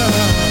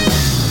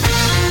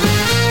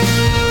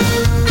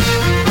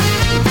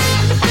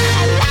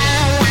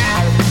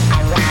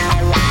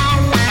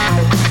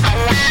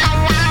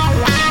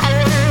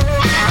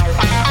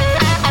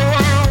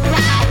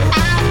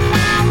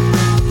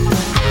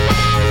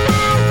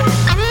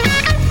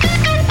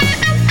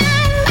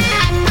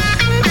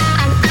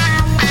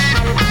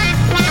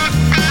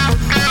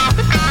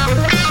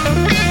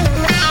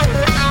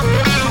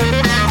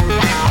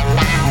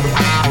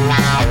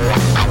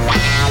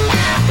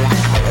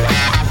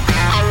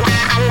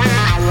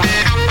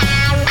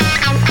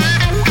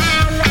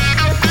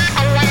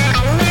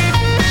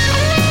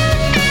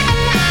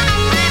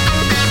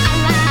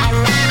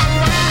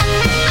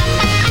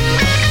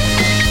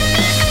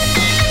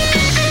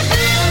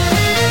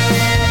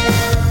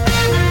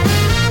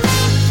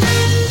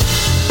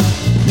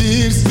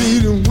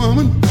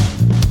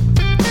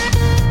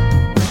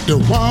 The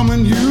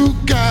woman you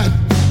got,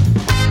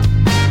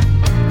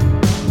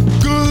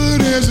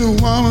 good as a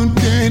woman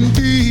can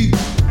be.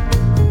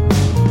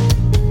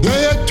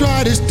 They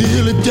try to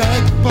steal a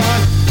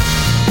jackpot.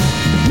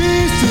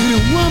 Me see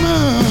the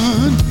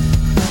woman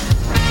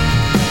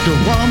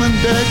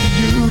that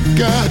you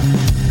got,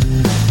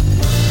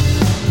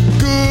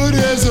 good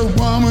as a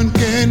woman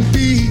can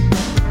be.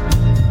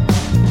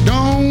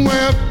 Don't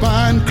wear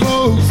fine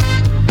clothes.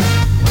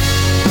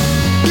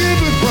 Give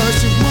it what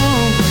you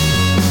want.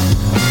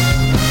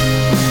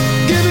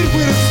 Give it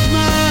with a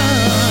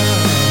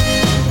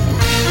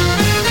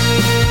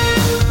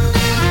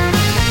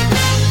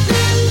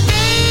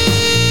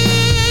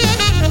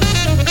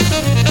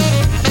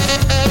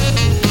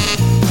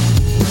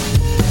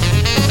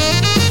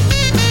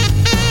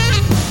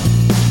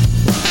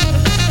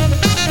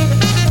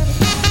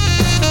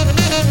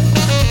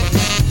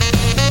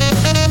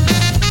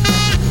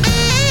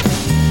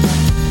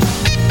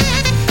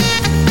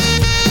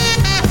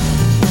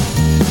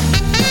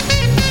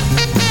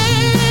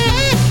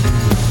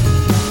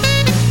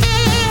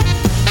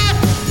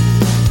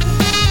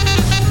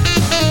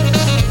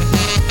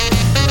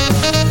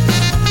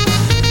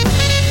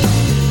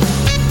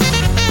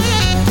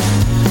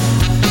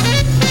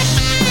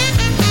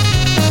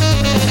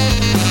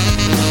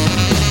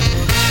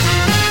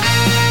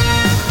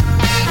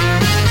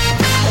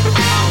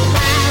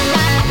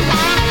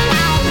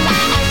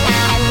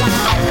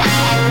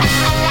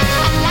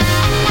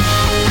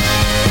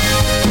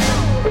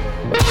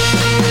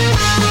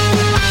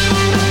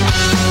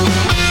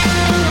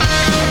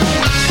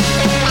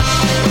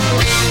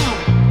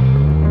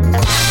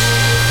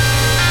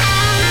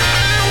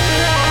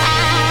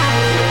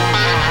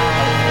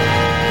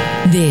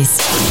This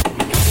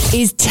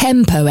is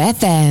Tempo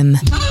FM.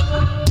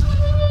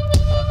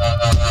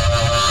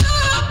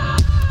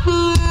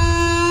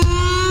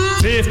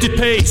 "50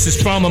 paces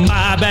from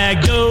my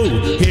back door,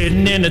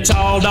 hidden in the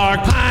tall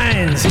dark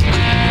pines,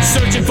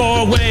 searching for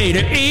a way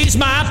to ease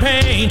my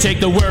pain, take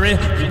the worry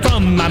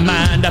from my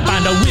mind. I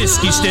find a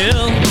whiskey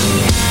still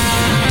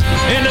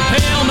in the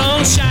pale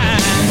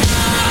moonshine.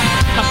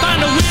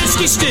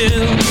 whiskey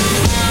still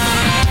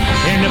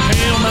in the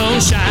pale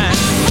moonshine.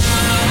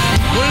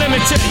 Well, let me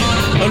tell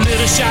you, a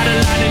little shot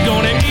of lightning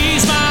gonna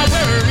ease my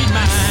worried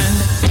mind.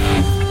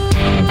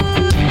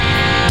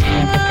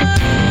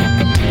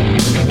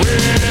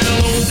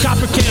 Well, old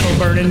copper kettle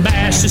burning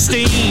bash the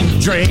steam,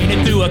 drain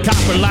it through a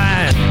copper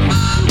line.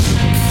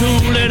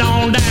 Cool it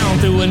on down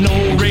through an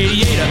old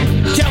radiator.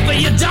 Careful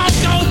you don't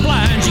go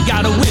blind, you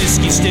got a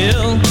whiskey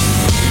still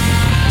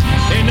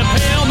in the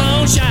pale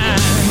moonshine.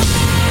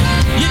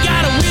 You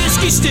got a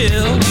whiskey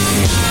still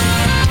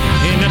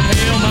in the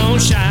pale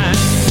moonshine.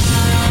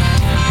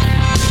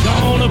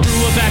 Gonna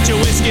brew a batch of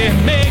whiskey,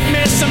 make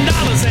me some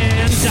dollars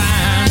and dimes.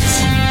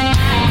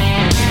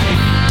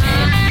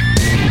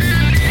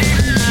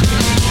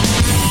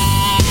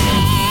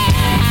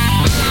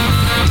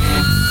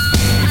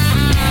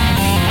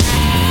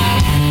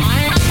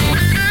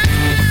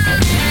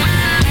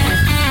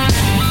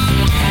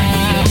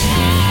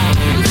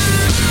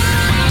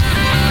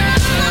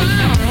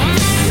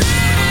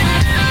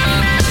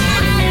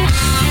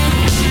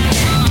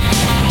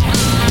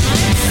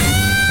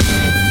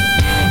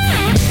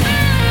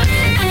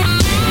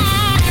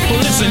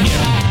 Listen,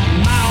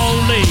 yeah, my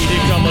old lady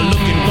come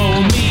a-looking for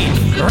me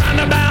round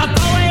about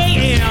 4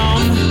 a.m.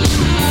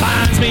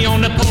 Finds me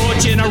on the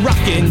porch in a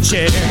rocking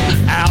chair,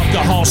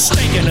 alcohol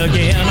stinking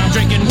again. I'm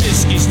drinking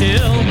whiskey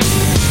still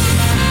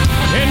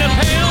in the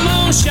pale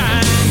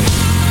moonshine.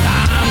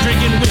 I'm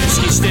drinking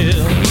whiskey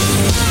still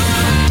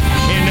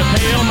in the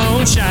pale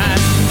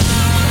moonshine.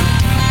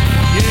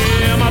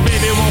 Yeah, my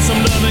baby wants some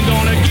loving,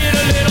 gonna get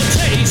a little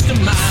taste of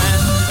mine.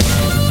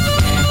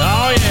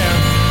 Oh yeah.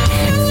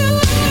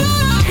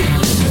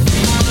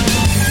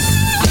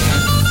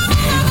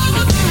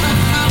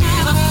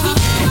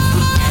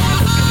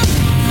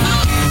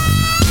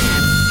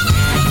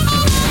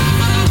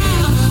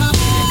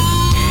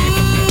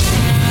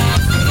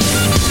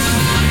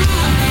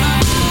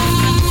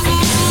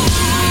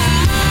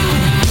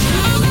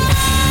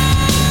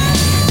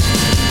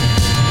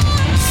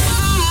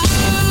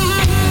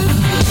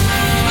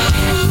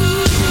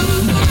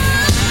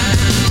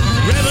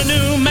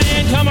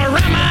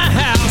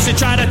 He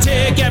tried to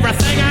take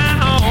everything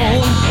I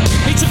own.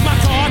 He took my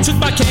car, took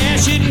my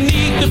cash, didn't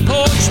need the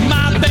porch.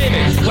 My baby,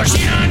 well,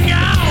 she done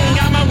gone.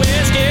 Got my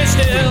whiskey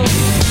still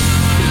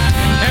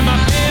and my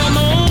pale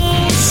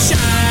moonshine.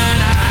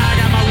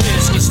 I got my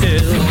whiskey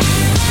still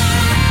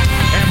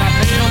and my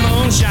pale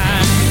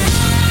moonshine.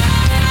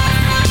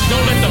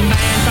 Don't let the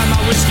man find my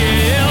whiskey,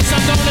 else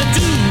I'm gonna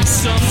do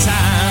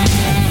sometime.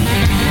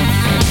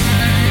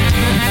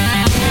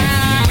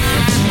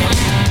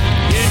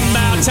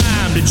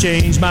 Time to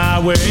change my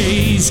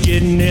ways,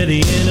 getting near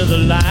the end of the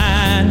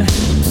line.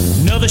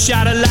 Another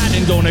shot of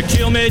lightning gonna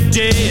kill me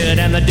dead,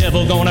 and the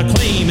devil gonna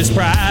claim his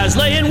prize.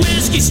 Laying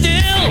whiskey still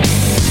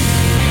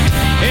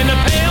in the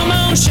pale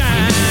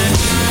moonshine.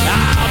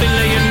 I'll be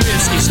laying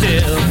whiskey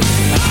still,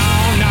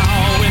 oh no,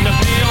 in the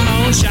pale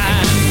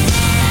moonshine.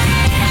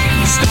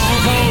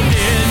 Stone cold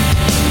dead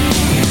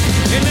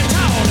in the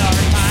tall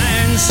dark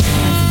pines.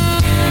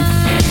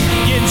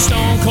 Getting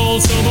stone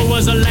cold sober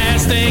was the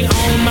last thing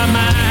on my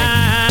mind.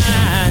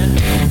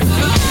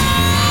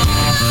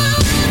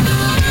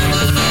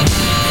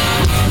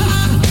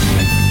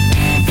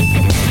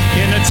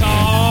 In the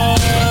tall,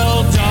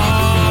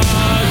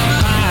 dark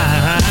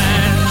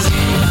pines.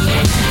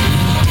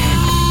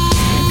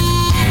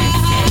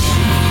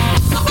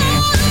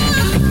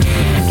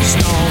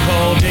 Stone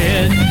cold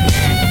dead.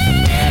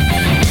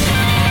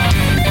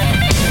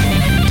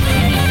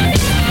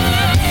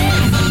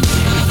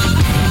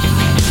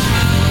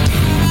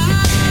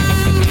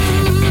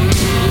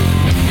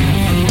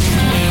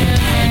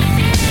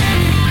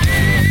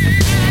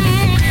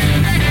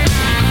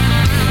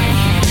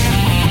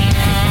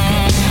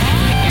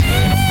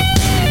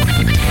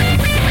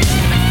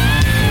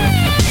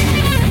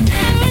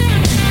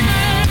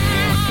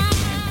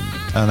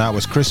 And that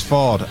was Chris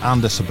Ford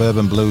and the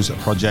Suburban Blues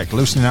Project,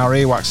 loosening our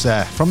earwax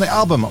there from the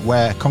album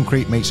Where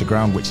Concrete Meets the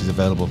Ground, which is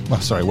available,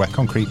 Where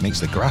Concrete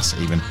Meets the Grass,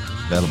 even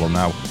available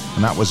now.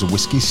 And that was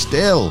Whiskey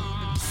Still.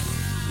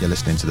 You're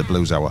listening to the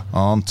Blues Hour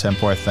on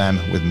Tempo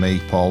FM with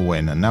me, Paul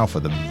Wynn. And now for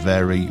the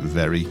very,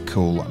 very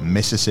cool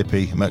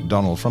Mississippi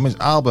McDonald from his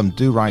album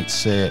Do Right,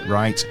 Say It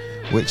Right,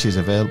 which is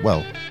available,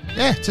 well,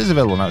 yeah, it is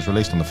available now. It's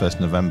released on the 1st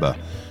of November.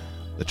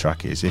 The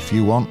track is If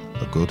You Want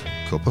a Good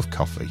Cup of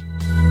Coffee.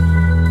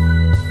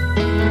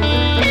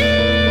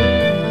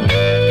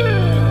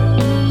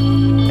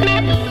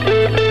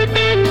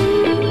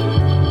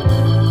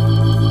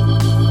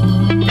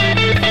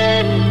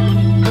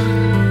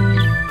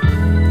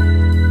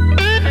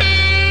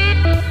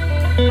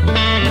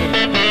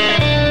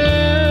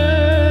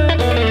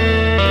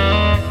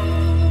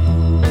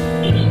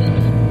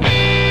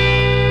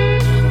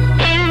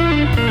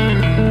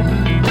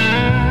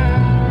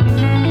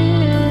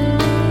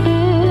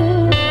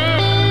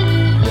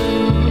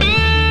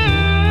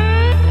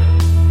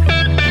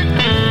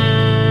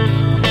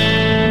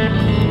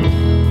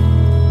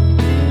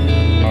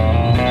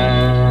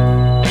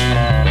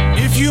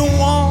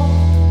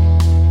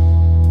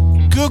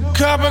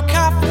 Cup of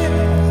coffee,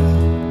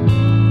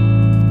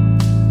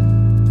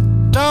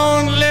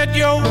 let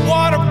your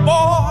water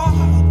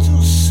boil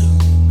too soon.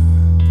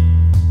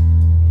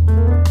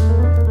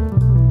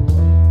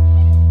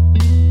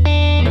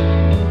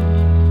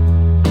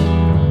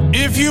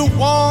 If you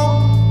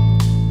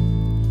want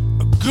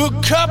a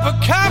good cup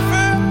of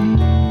coffee,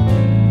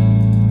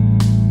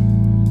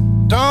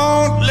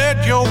 don't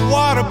let your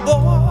water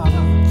boil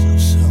too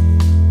soon.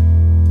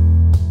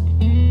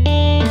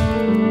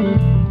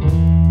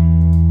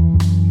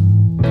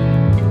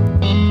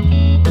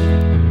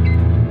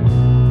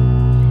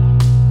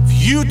 If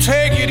you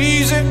take it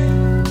easy,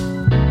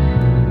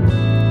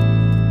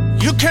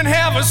 you can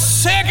have a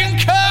second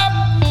cup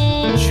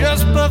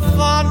just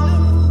before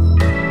noon.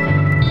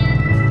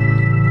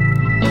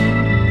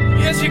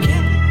 Yes, you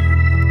can.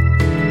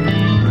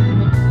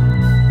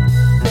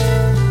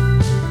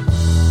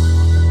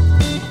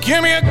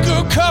 Give me a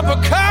good cup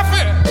of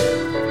coffee,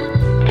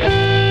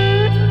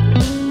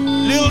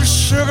 little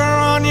sugar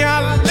on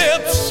your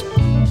lips,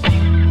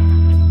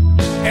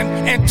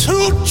 and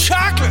 2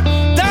 chocolate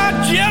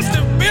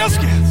digestive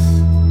biscuits.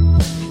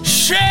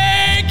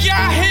 Shake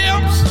your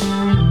hips.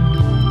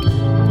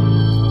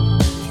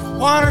 If you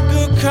want a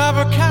good cup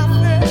of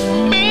coffee,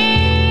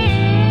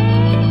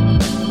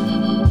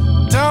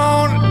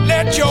 don't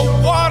let your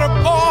water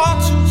boil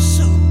too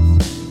soon.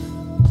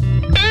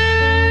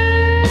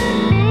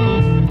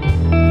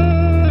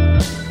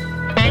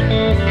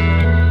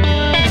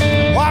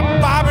 Why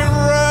Bobby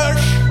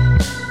Rush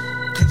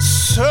could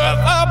serve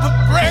up a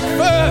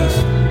breakfast,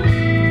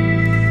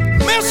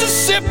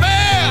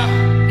 Mississippi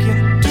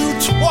can do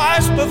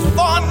twice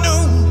before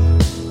noon.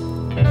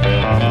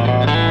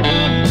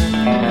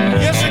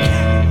 Yes, it can.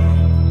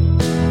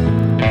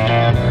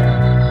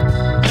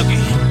 Look at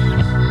here.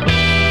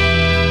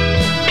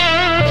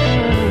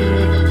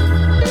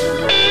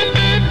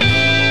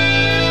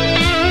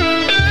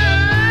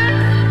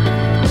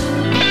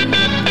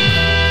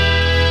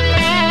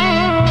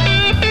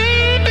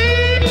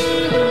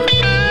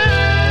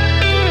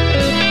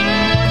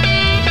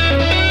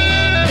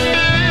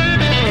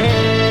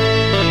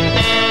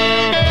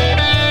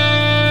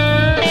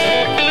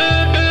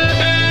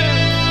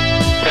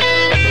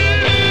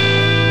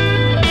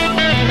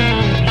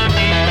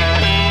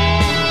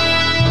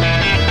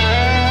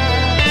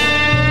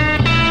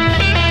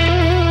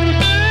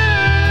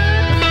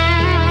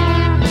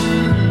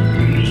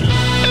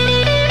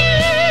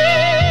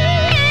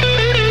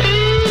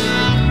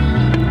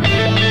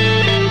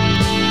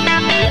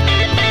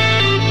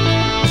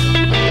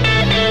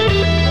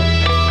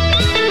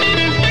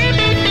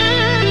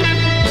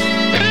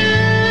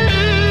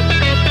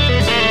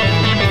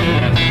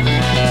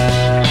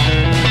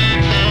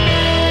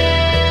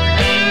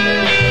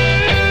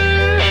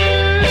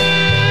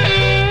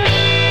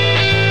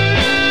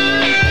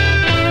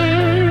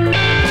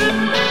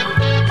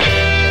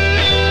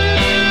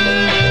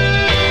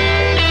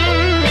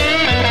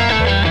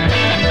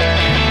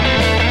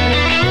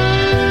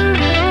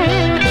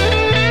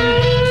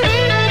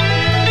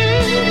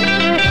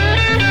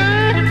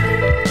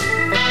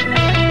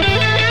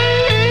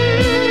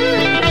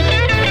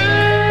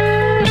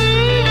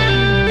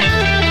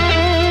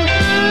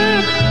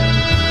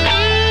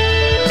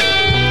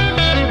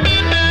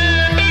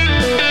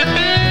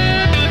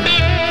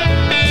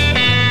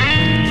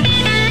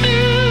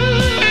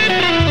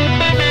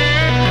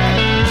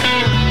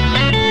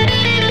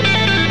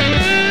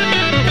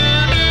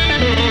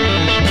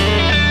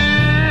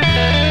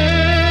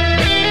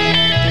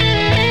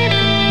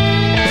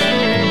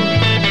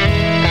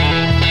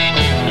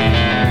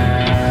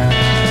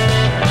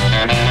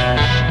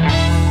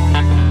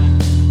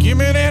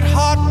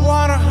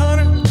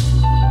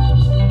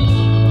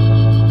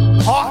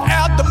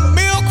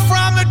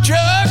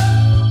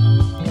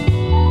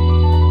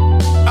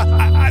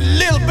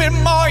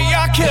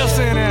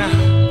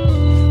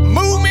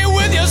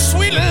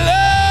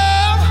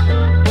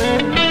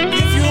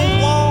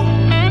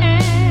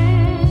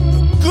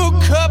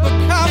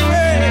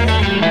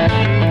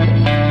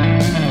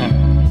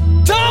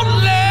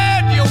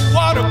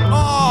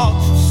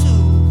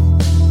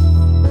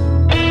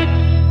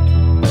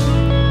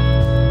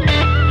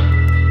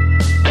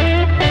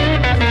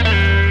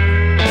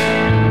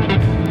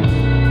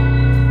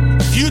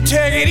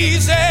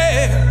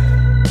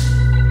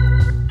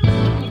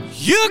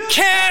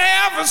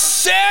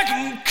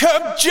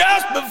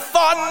 Just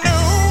before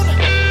noon.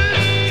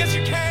 Yes,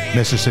 you can.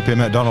 Mississippi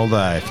McDonald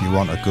there if you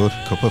want a good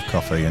cup of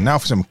coffee. And now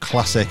for some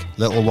classic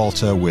Little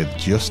Walter with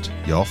Just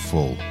Your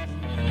Fool.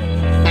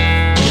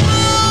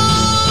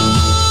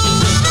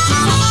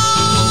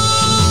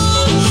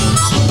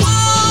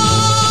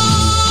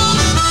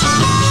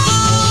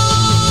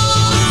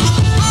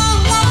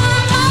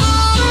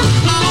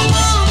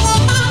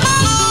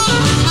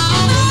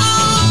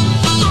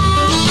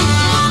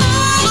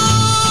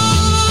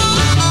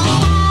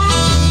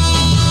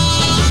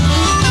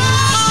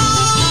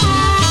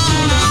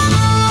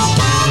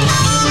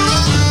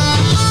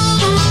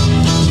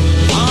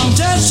 I'm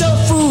just a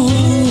fool,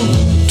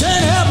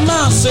 can't help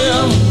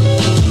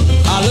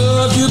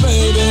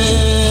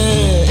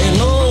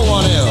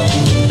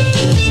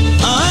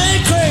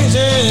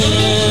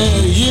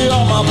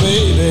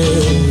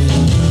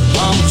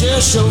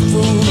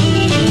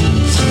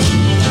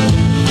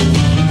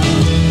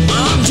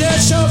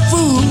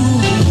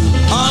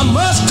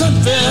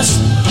confess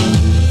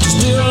to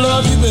still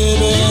love you,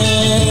 baby,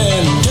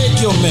 and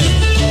take your man.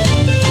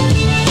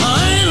 I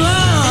ain't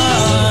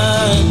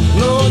lying,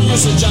 no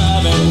use of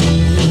jiving,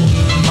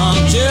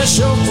 I'm just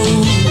your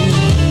fool.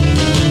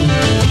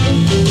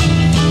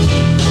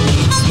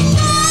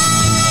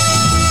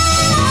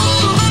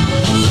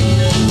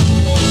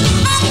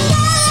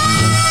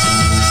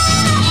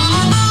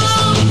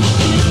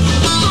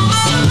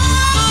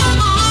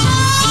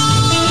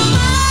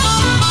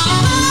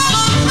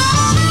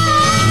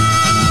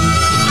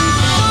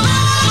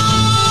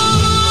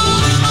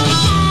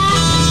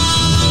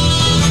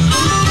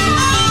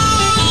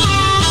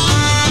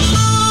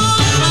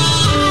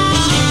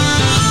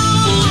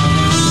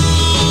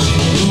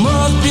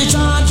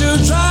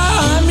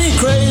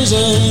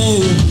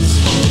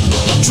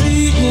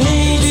 Treat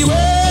me the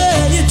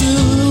way you do.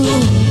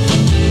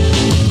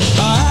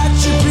 I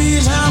ask you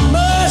please have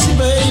mercy,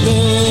 baby.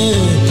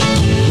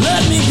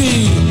 Let me be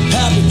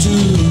happy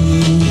too.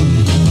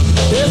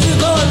 If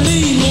you're gonna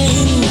leave me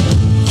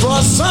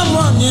for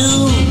someone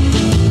new,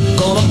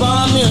 gonna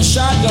buy me a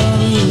shotgun,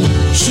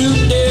 shoot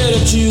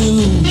dead at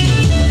you.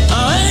 I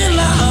ain't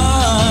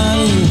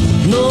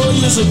lying, no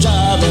use of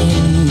jiving,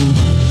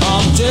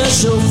 I'm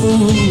just your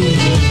fool.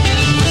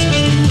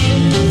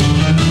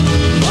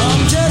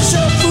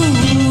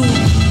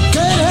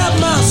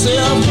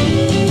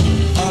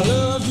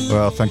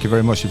 Well, thank you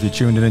very much if you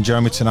tuned in and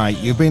joined me tonight.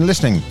 You've been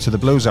listening to the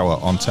Blues Hour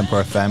on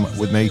Tempo FM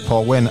with me,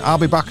 Paul Wynn. I'll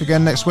be back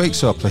again next week,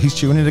 so please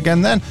tune in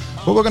again then.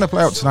 But we're going to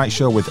play out tonight's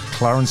show with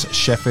Clarence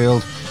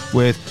Sheffield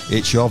with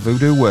It's Your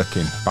Voodoo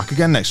Working. Back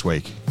again next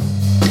week.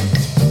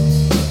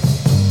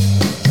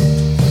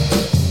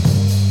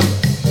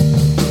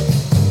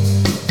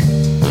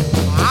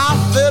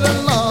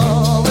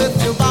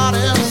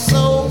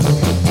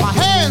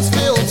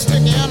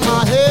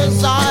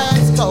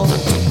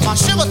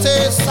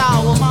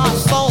 Sour, my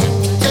soul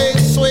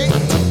tastes sweet.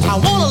 I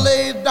wanna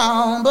lay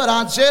down, but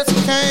I just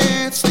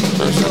can't sleep.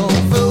 It's your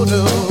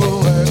voodoo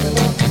working.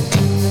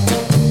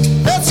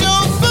 It's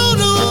your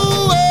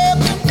voodoo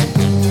working.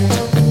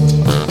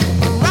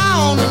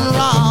 Round and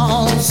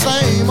round,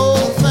 same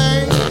old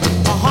thing.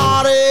 A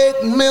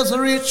heartache,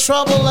 misery,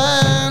 trouble,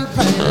 and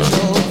pain. It's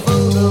your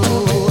voodoo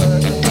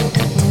working.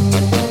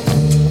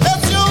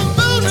 It's your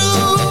voodoo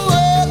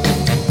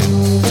working.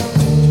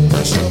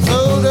 It's your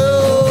voodoo.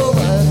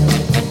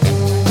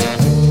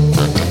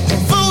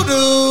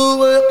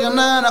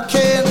 And I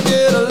can't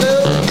get a look.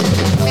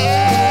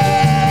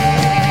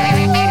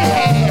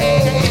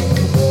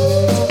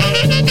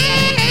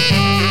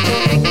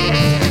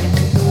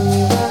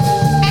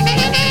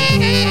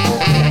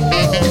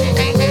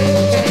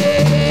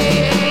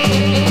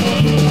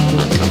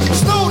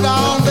 Slow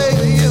down,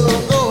 baby,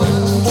 you're going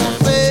too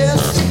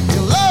fast.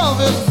 Your love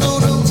is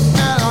voodoo,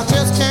 and I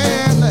just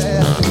can't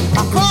laugh. I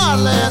cried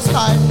last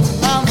night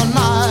and the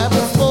night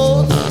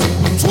before.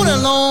 20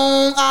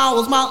 long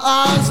hours, my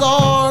eyes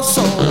are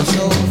so.